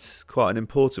that's quite an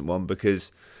important one,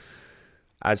 because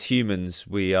as humans,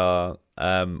 we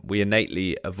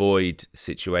innately avoid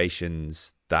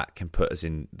situations that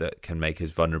can make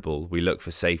us vulnerable. We look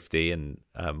for safety, and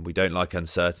we don't like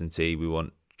uncertainty. We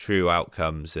want true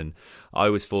outcomes. And I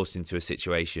was forced into a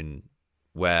situation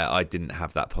where I didn't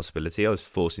have that possibility. I was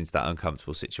forced into that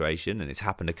uncomfortable situation, and it's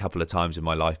happened a couple of times in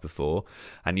my life before.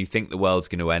 And you think the world's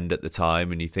going to end at the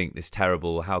time, and you think this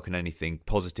terrible, how can anything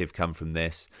positive come from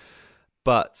this?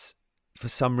 But for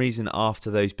some reason,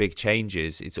 after those big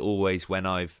changes, it's always when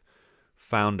I've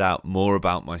found out more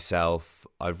about myself,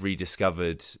 I've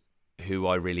rediscovered who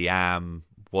I really am,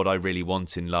 what I really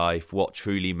want in life, what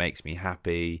truly makes me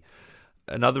happy.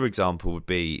 Another example would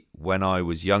be when I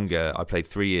was younger, I played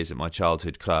 3 years at my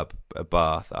childhood club at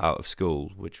Bath out of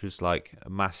school, which was like a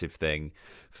massive thing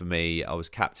for me. I was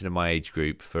captain of my age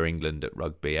group for England at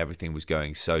rugby. Everything was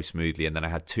going so smoothly. And then I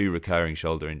had 2 recurring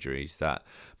shoulder injuries that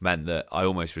meant that I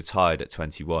almost retired at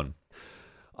 21.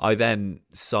 I then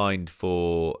signed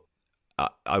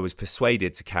I was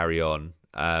persuaded to carry on.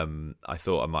 I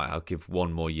thought I'll give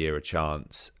one more year a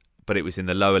chance. But it was in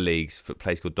the lower leagues for a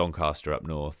place called Doncaster up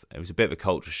north. It was a bit of a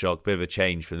culture shock, a bit of a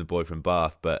change from the boy from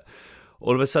Bath. But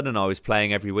all of a sudden I was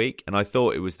playing every week, and I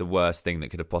thought it was the worst thing that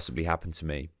could have possibly happened to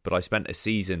me. But I spent a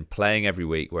season playing every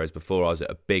week, whereas before I was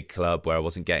at a big club where I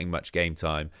wasn't getting much game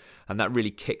time. And that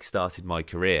really kick-started my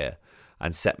career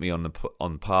and set me on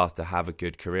the path to have a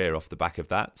good career off the back of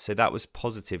that. So that was a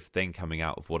positive thing coming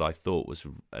out of what I thought was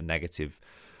a negative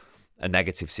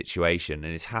situation.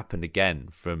 And it's happened again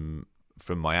from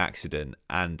my accident,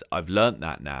 and I've learnt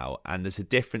that now. And there's a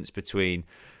difference between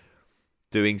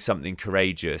doing something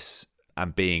courageous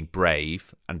and being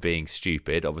brave and being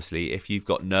stupid. Obviously, if you've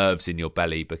got nerves in your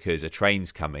belly because a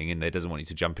train's coming and they doesn't want you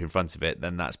to jump in front of it,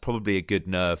 then that's probably a good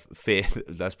fear.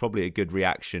 That's probably a good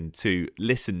reaction to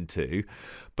listen to.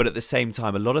 But at the same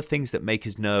time, a lot of things that make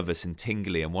us nervous and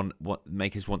tingly and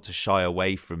make us want to shy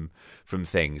away from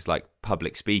things, like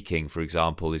public speaking, for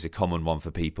example, is a common one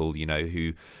for people,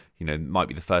 who might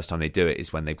be the first time they do it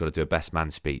is when they've got to do a best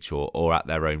man speech or at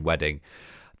their own wedding.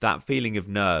 that feeling of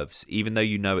nerves, even though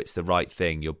you know it's the right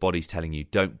thing, your body's telling you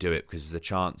don't do it because there's a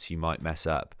chance you might mess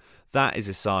up. That is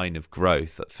a sign of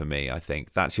growth for me, I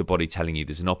think. That's your body telling you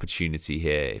there's an opportunity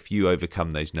here. If you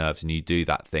overcome those nerves and you do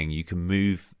that thing, you can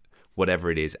move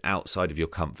whatever it is outside of your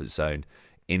comfort zone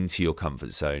into your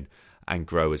comfort zone and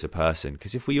grow as a person.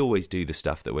 Because if we always do the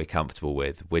stuff that we're comfortable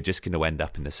with, we're just going to end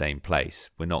up in the same place.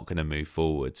 We're not going to move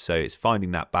forward. So it's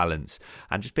finding that balance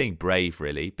and just being brave,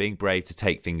 really. Being brave to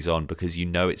take things on because you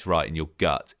know it's right in your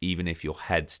gut, even if your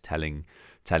head's telling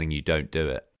you don't do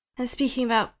it. And speaking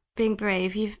about being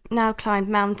brave, you've now climbed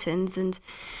mountains and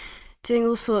doing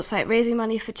all sorts, like raising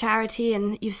money for charity,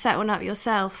 and you've set one up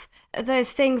yourself. Are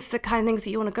those things the kind of things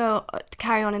that you want to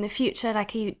carry on in the future?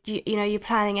 Like, you're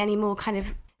planning any more kind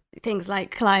of things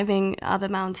like climbing other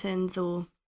mountains or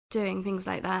doing things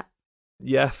like that?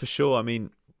 Yeah, for sure. I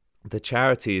mean, the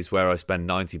charity is where I spend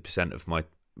 90% of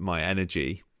my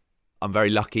energy. I'm very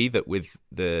lucky that with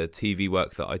the TV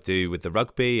work that I do with the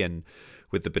rugby and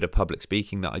with the bit of public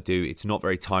speaking that I do, it's not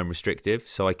very time restrictive,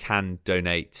 so I can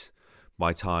donate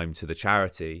my time to the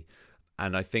charity.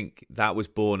 And I think that was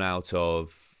born out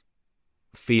of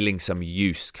feeling some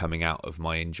use coming out of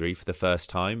my injury for the first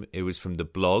time. It was from the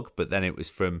blog, but then it was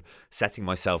from setting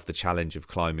myself the challenge of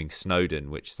climbing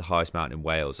Snowdon, which is the highest mountain in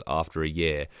Wales, after a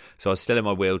year. So I was still in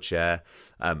my wheelchair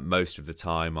most of the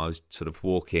time. I was sort of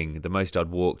walking. The most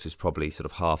I'd walked was probably sort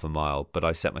of half a mile, but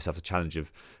I set myself the challenge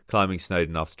of climbing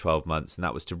Snowdon after 12 months, and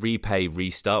that was to repay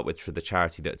Restart, which was the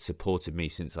charity that had supported me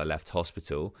since I left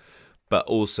hospital, but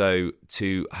also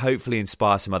to hopefully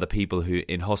inspire some other people who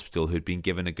in hospital who'd been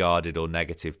given a guarded or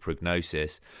negative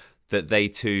prognosis, that they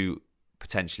too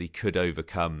potentially could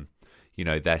overcome,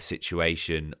 their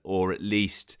situation, or at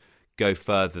least go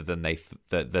further than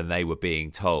they were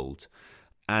being told.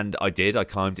 And I did. I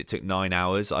climbed. It took 9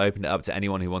 hours. I opened it up to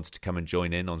anyone who wanted to come and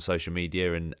join in on social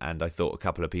media, and I thought a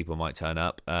couple of people might turn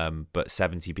up, but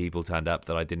 70 people turned up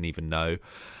that I didn't even know.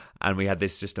 And we had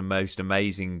this just a most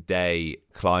amazing day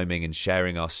climbing and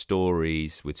sharing our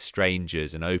stories with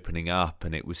strangers and opening up.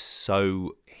 And it was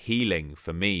so healing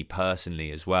for me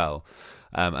personally as well.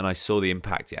 And I saw the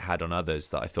impact it had on others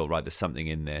that I thought, right, there's something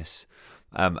in this.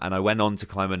 And I went on to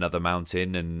climb another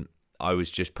mountain, and I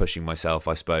was just pushing myself,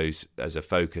 I suppose, as a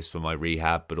focus for my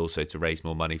rehab, but also to raise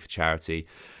more money for charity.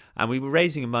 And we were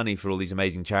raising money for all these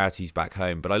amazing charities back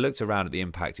home, but I looked around at the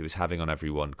impact it was having on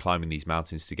everyone, climbing these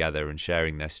mountains together and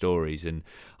sharing their stories. And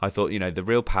I thought, the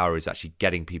real power is actually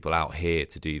getting people out here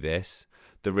to do this.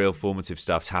 The real formative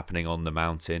stuff's happening on the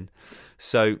mountain.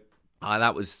 So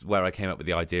that was where I came up with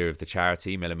the idea of the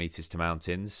charity, Millimeters to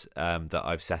Mountains, that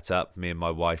I've set up. Me and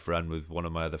my wife run with one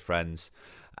of my other friends.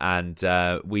 And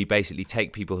we basically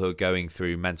take people who are going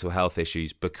through mental health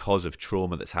issues because of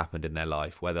trauma that's happened in their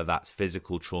life, whether that's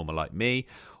physical trauma like me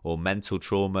or mental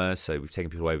trauma. So we've taken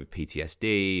people away with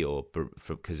PTSD or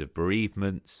because of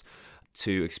bereavements,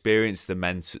 to experience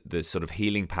the sort of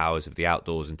healing powers of the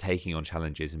outdoors and taking on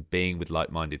challenges and being with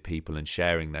like-minded people and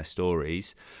sharing their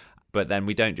stories. But then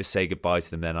we don't just say goodbye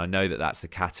to them then. I know that that's the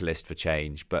catalyst for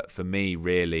change. But for me,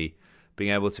 really,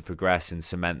 being able to progress and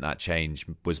cement that change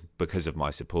was because of my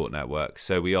support network.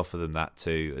 So we offer them that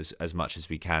too, as much as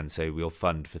we can. So we'll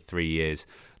fund for 3 years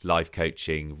life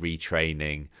coaching,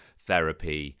 retraining,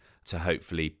 therapy to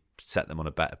hopefully set them on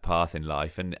a better path in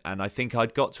life. And I think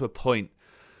I'd got to a point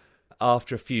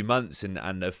after a few months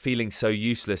and of feeling so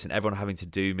useless and everyone having to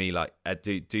do me, like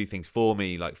do things for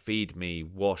me, like feed me,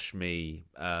 wash me,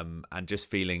 and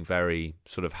just feeling very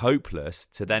sort of hopeless,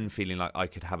 to then feeling like I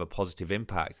could have a positive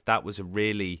impact. That was a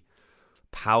really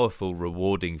powerful,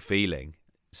 rewarding feeling.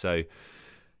 So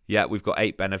yeah, we've got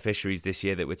 8 beneficiaries this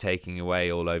year that we're taking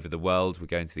away all over the world. We're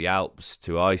going to the Alps,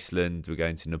 to Iceland, we're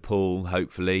going to Nepal,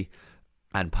 hopefully.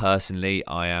 And personally,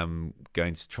 I am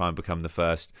going to try and become the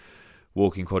first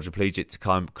walking quadriplegic to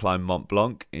climb Mont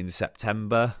Blanc in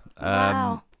September.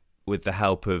 Wow. With the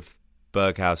help of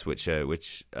Berghaus,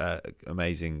 which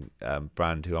amazing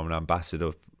brand who I'm an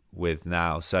ambassador with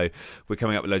now. So we're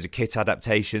coming up with loads of kit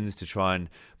adaptations to try and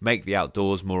make the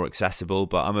outdoors more accessible.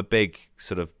 But I'm a big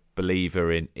sort of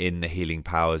believer in the healing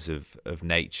powers of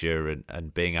nature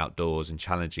and being outdoors and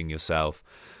challenging yourself.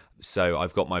 So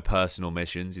I've got my personal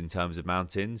missions in terms of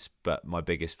mountains, but my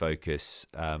biggest focus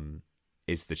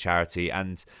is the charity.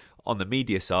 And on the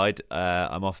media side,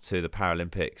 I'm off to the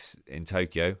Paralympics in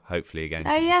Tokyo, hopefully again.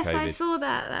 Oh yes, COVID. I saw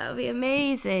that. That would be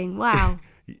amazing. Wow.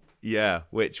 Yeah,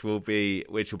 which will be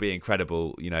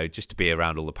incredible, just to be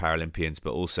around all the Paralympians,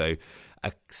 but also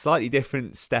a slightly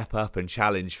different step up and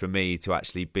challenge for me to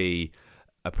actually be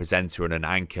a presenter and an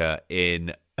anchor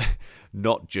in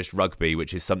not just rugby,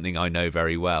 which is something I know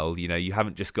very well. You know, you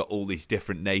haven't just got all these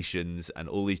different nations and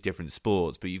all these different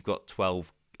sports, but you've got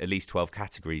at least 12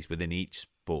 categories within each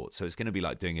sport. So it's going to be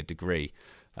like doing a degree,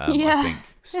 I think,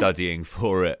 studying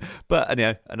for it. But, you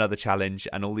know, another challenge,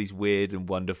 and all these weird and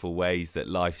wonderful ways that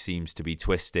life seems to be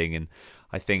twisting. And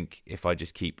I think if I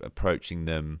just keep approaching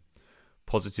them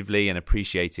positively and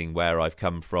appreciating where I've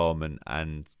come from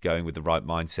and going with the right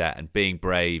mindset and being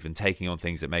brave and taking on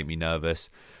things that make me nervous,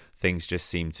 things just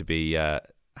seem to be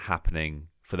happening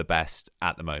for the best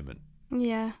at the moment.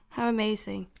 Yeah, how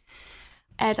amazing.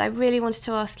 Ed, I really wanted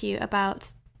to ask you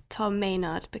about Tom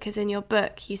Maynard, because in your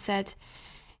book you said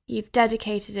you've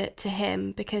dedicated it to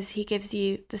him because he gives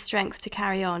you the strength to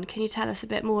carry on. Can you tell us a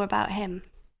bit more about him?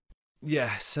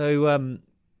 Yeah, so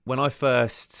when I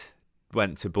first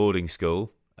went to boarding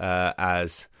school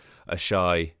as a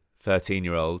shy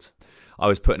 13-year-old, I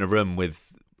was put in a room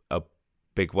with a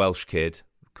big Welsh kid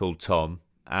called Tom,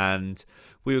 and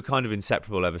we were kind of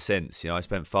inseparable ever since. You know, I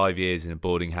spent 5 years in a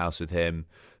boarding house with him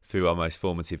through our most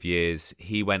formative years.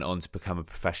 He went on to become a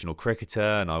professional cricketer,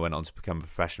 and I went on to become a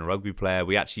professional rugby player.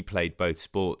 We actually played both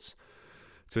sports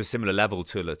to a similar level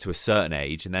to a certain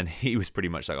age, and then he was pretty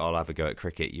much like, I'll have a go at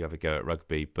cricket, you have a go at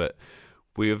rugby. But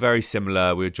we were very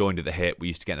similar. We were joined at the hip. We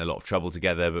used to get in a lot of trouble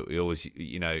together, but we always,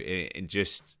 you know,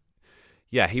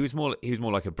 he was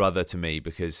more like a brother to me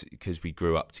because we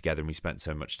grew up together and we spent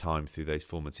so much time through those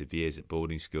formative years at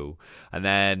boarding school. And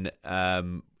then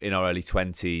in our early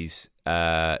 20s,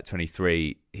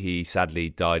 23, he sadly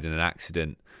died in an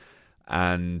accident,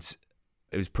 and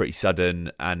it was pretty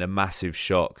sudden and a massive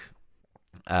shock.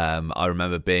 I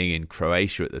remember being in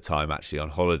Croatia at the time, actually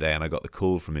on holiday, and I got the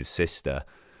call from his sister.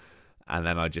 And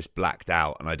then I just blacked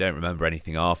out, and I don't remember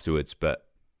anything afterwards. But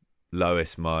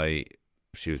Lois,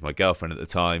 she was my girlfriend at the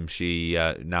time, she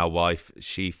now wife,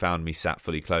 she found me sat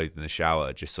fully clothed in the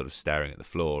shower, just sort of staring at the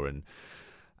floor.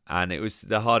 And it was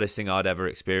the hardest thing I'd ever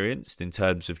experienced in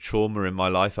terms of trauma in my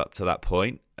life up to that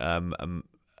point. A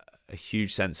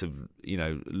huge sense of, you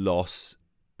know, loss.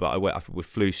 But we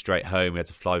flew straight home. We had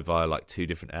to fly via like 2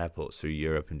 different airports through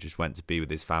Europe and just went to be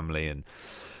with his family.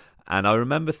 And I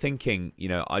remember thinking, you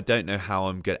know, I don't know how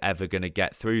I'm ever going to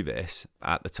get through this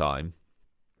at the time.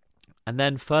 And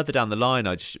then further down the line,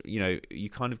 I just, you know, you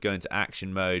kind of go into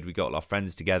action mode. We got our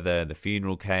friends together and the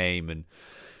funeral came, and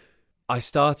I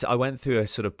went through a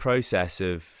sort of process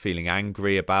of feeling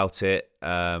angry about it,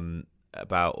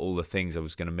 about all the things I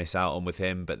was going to miss out on with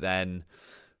him. But then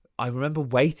I remember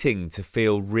waiting to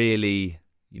feel really,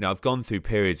 you know, I've gone through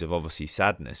periods of obviously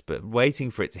sadness, but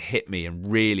waiting for it to hit me and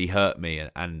really hurt me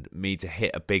and me to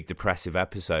hit a big depressive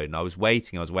episode. And I was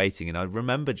waiting. And I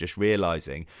remember just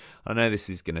realizing, I know this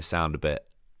is going to sound a bit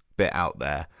out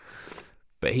there,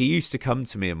 but he used to come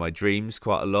to me in my dreams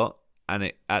quite a lot.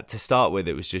 And to start with,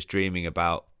 it was just dreaming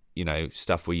about, you know,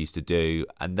 stuff we used to do.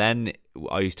 And then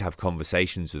I used to have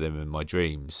conversations with him in my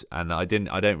dreams. And I don't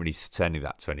really say any of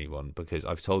that to anyone because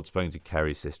I've spoken to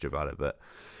Kerry's sister about it, but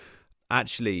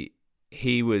actually,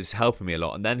 he was helping me a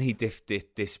lot, and then he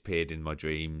disappeared in my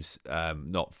dreams.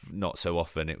 Not so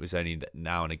often. It was only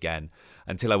now and again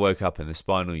until I woke up in the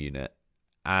spinal unit,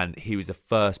 and he was the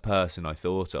first person I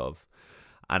thought of.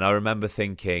 And I remember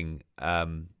thinking,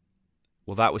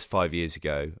 well, that was 5 years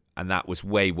ago, and that was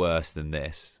way worse than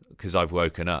this because I've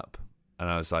woken up. And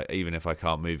I was like, even if I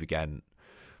can't move again,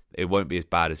 it won't be as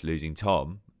bad as losing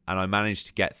Tom. And I managed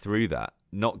to get through that,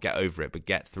 not get over it, but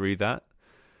get through that.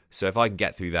 So if I can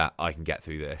get through that, I can get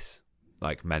through this,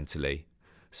 like mentally.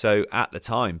 So at the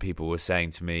time, people were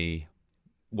saying to me,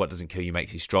 what doesn't kill you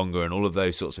makes you stronger and all of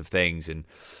those sorts of things. And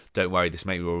don't worry, this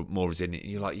makes you more resilient.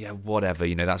 And you're like, yeah, whatever.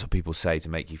 You know, that's what people say to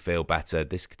make you feel better.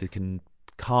 There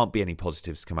can't be any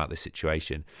positives to come out of this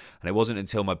situation. And it wasn't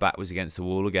until my back was against the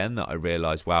wall again that I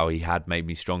realised, wow, he had made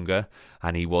me stronger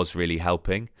and he was really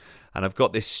helping. And I've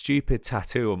got this stupid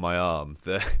tattoo on my arm.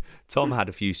 Tom had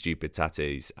a few stupid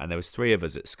tattoos, and there was 3 of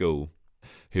us at school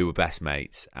who were best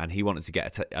mates, and he wanted to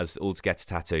get us all to get a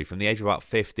tattoo from the age of about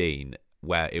 15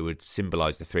 where it would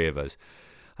symbolise the 3 of us.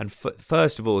 And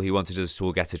first of all, he wanted us to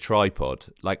all get a tripod,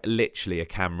 like literally a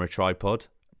camera tripod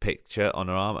picture on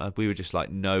our arm. And we were just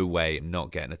like, no way, I'm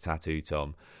not getting a tattoo,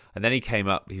 Tom. And then he came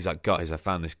up, he's like, guys, I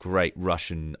found this great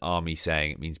Russian army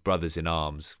saying, it means brothers in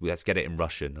arms. Let's get it in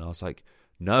Russian. And I was like,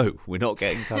 no, we're not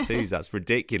getting tattoos. That's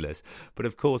ridiculous. But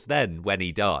of course, then when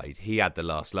he died, he had the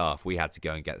last laugh. We had to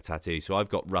go and get the tattoo. So I've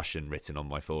got Russian written on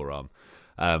my forearm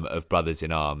of brothers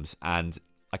in arms. And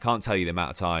I can't tell you the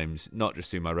amount of times, not just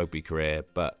through my rugby career,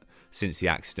 but since the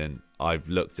accident, I've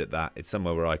looked at that. It's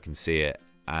somewhere where I can see it,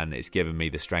 and it's given me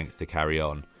the strength to carry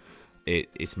on.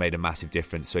 It's made a massive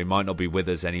difference. So he might not be with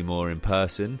us anymore in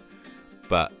person,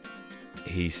 but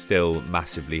he's still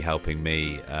massively helping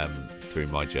me through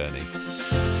my journey.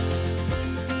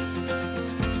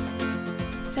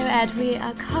 So Ed, we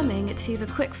are coming to the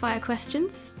quickfire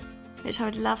questions, which I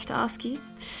would love to ask you.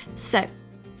 So,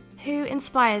 who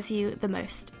inspires you the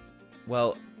most?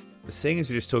 Well, seeing as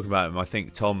we're just talking about him, I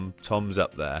think Tom's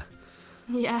up there.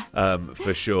 Yeah.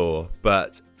 For sure.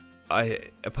 But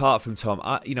apart from Tom,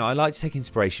 I like to take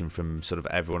inspiration from sort of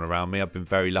everyone around me. I've been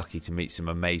very lucky to meet some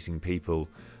amazing people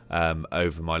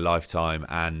over my lifetime,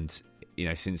 and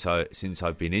since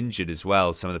I've been injured as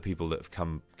well, some of the people that have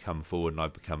come forward and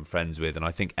I've become friends with, and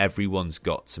I think everyone's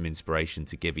got some inspiration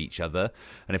to give each other.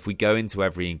 And if we go into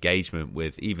every engagement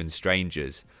with even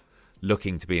strangers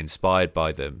looking to be inspired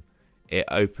by them, it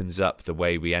opens up the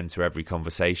way we enter every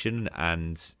conversation,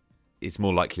 and it's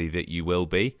more likely that you will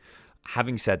be.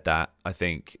 Having said that, I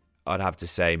think I'd have to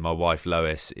say my wife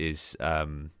Lois is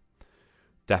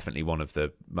definitely one of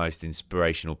the most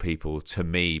inspirational people to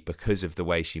me because of the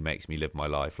way she makes me live my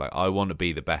life. Like, I want to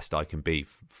be the best I can be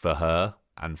for her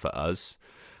and for us.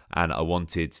 And I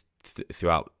wanted,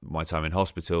 throughout my time in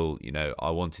hospital, I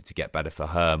wanted to get better for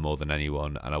her more than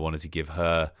anyone. And I wanted to give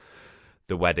her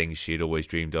the wedding she'd always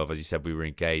dreamed of. As you said, we were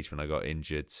engaged when I got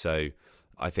injured. So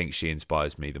I think she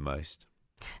inspires me the most.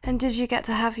 And did you get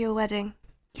to have your wedding?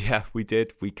 Yeah, we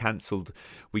did. We cancelled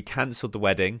the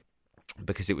wedding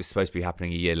because it was supposed to be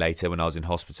happening a year later when I was in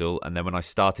hospital. And then when I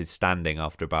started standing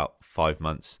after about 5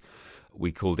 months,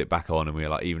 we called it back on, and we were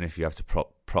like, even if you have to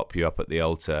prop you up at the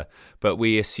altar. But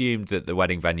we assumed that the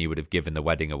wedding venue would have given the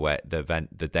wedding away,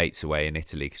 the dates away in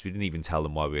Italy, because we didn't even tell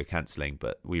them why we were cancelling.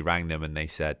 But we rang them and they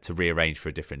said to rearrange for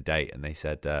a different date, and they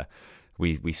said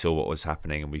we saw what was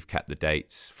happening and we've kept the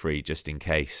dates free just in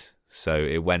case. So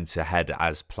it went ahead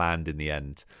as planned in the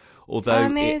end. Although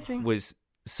it was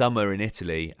summer in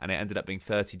Italy and it ended up being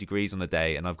 30 degrees on the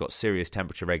day, and I've got serious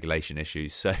temperature regulation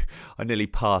issues, so I nearly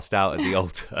passed out at the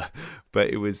altar. But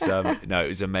it was it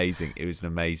was amazing. It was an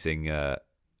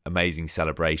amazing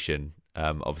celebration.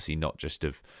 Obviously not just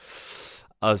of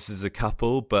us as a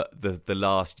couple, but the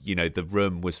last, the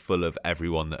room was full of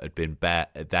everyone that had been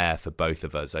there for both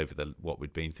of us over what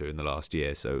we'd been through in the last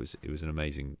year. So it was an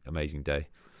amazing day.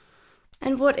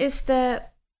 And what is the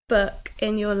book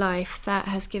in your life that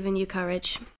has given you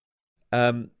courage?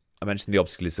 I mentioned The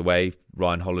Obstacle is the Way,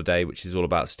 Ryan Holiday, which is all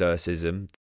about stoicism.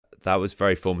 That was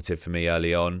very formative for me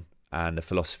early on, and a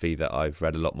philosophy that I've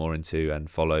read a lot more into and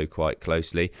follow quite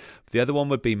closely. The other one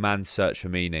would be Man's Search for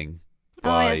Meaning.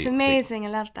 It's amazing. I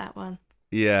love that one.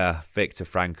 Yeah, Viktor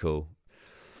Frankl.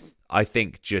 I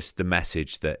think just the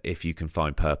message that if you can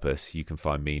find purpose, you can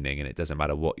find meaning, and it doesn't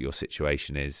matter what your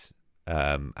situation is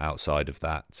outside of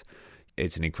that.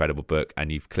 It's an incredible book,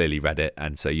 and you've clearly read it,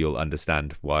 and so you'll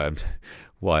understand why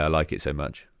I like it so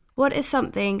much. What is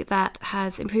something that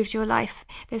has improved your life?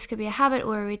 This could be a habit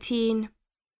or a routine.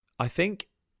 I think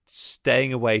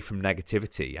staying away from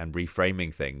negativity and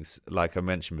reframing things, like I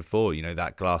mentioned before,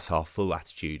 that glass half full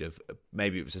attitude of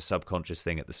maybe it was a subconscious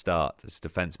thing at the start, it's a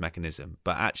defense mechanism.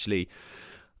 But actually,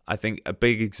 I think a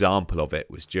big example of it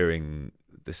was during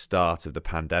the start of the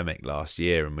pandemic last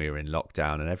year, and we were in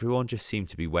lockdown, and everyone just seemed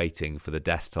to be waiting for the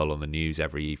death toll on the news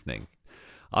every evening.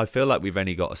 I feel like we've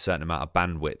only got a certain amount of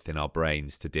bandwidth in our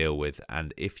brains to deal with,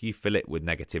 and if you fill it with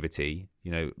negativity,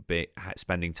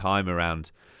 spending time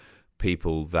around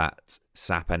people that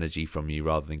sap energy from you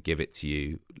rather than give it to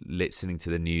you, listening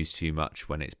to the news too much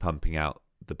when it's pumping out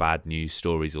the bad news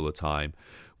stories all the time,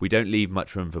 we don't leave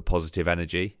much room for positive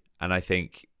energy. And I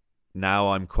think now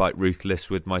I'm quite ruthless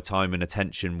with my time and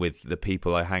attention with the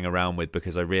people I hang around with,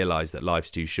 because I realise that life's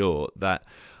too short, that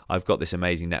I've got this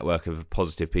amazing network of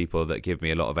positive people that give me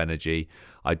a lot of energy.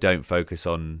 I don't focus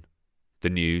on the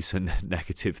news and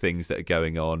negative things that are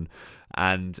going on,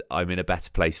 and I'm in a better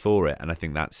place for it. And I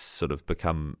think that's sort of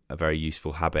become a very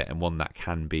useful habit, and one that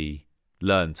can be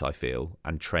learnt, I feel,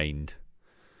 and trained.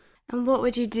 And what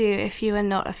would you do if you were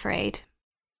not afraid?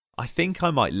 I think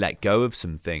I might let go of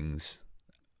some things.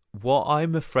 What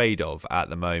I'm afraid of at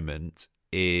the moment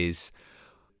is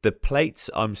the plates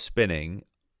I'm spinning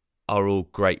are all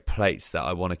great plates that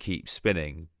I want to keep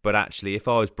spinning. But actually, if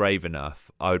I was brave enough,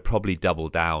 I would probably double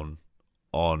down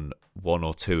on one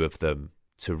or two of them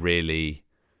to really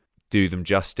do them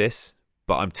justice.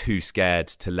 But I'm too scared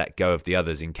to let go of the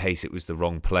others in case it was the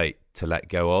wrong plate to let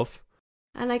go of.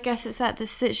 And I guess it's that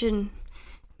decision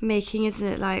making, isn't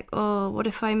it? Like, oh, what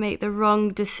if I make the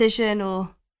wrong decision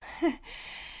or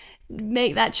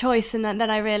make that choice and then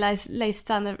I realise later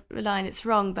down the line it's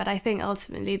wrong. But I think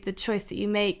ultimately the choice that you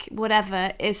make,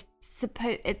 whatever,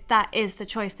 that is the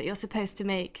choice that you're supposed to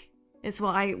make, is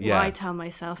what I tell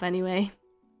myself anyway.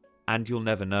 and you'll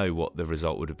never know what the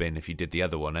result would have been if you did the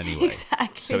other one anyway. Exactly.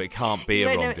 So it can't be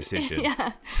a wrong decision.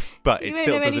 Yeah. But You it won't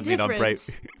still know any doesn't mean I'm brave.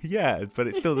 difference. Yeah, but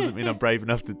it still doesn't mean I'm brave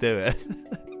enough to do it.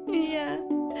 Yeah.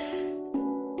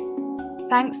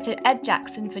 Thanks to Ed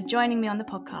Jackson for joining me on the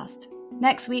podcast.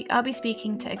 Next week, I'll be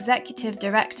speaking to Executive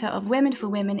Director of Women for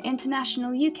Women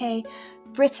International UK,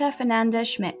 Britta Fernanda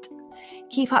Schmidt.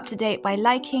 Keep up to date by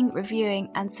liking, reviewing,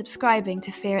 and subscribing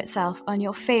to Fear Itself on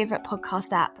your favourite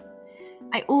podcast app.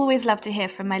 I always love to hear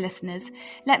from my listeners.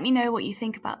 Let me know what you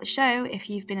think about the show, if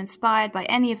you've been inspired by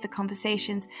any of the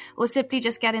conversations, or simply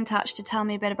just get in touch to tell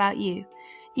me a bit about you.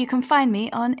 You can find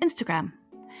me on Instagram.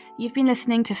 You've been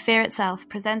listening to Fear Itself,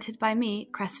 presented by me,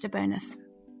 Cressida Bonus.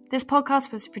 This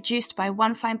podcast was produced by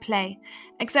One Fine Play.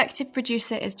 Executive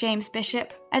producer is James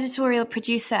Bishop. Editorial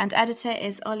producer and editor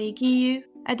is Ollie Guiu.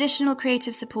 Additional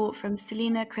creative support from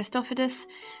Selena Christofidis,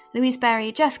 Louise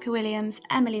Berry, Jessica Williams,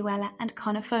 Emily Weller and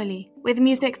Connor Foley, with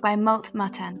music by Malt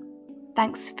Matan.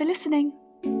 Thanks for listening.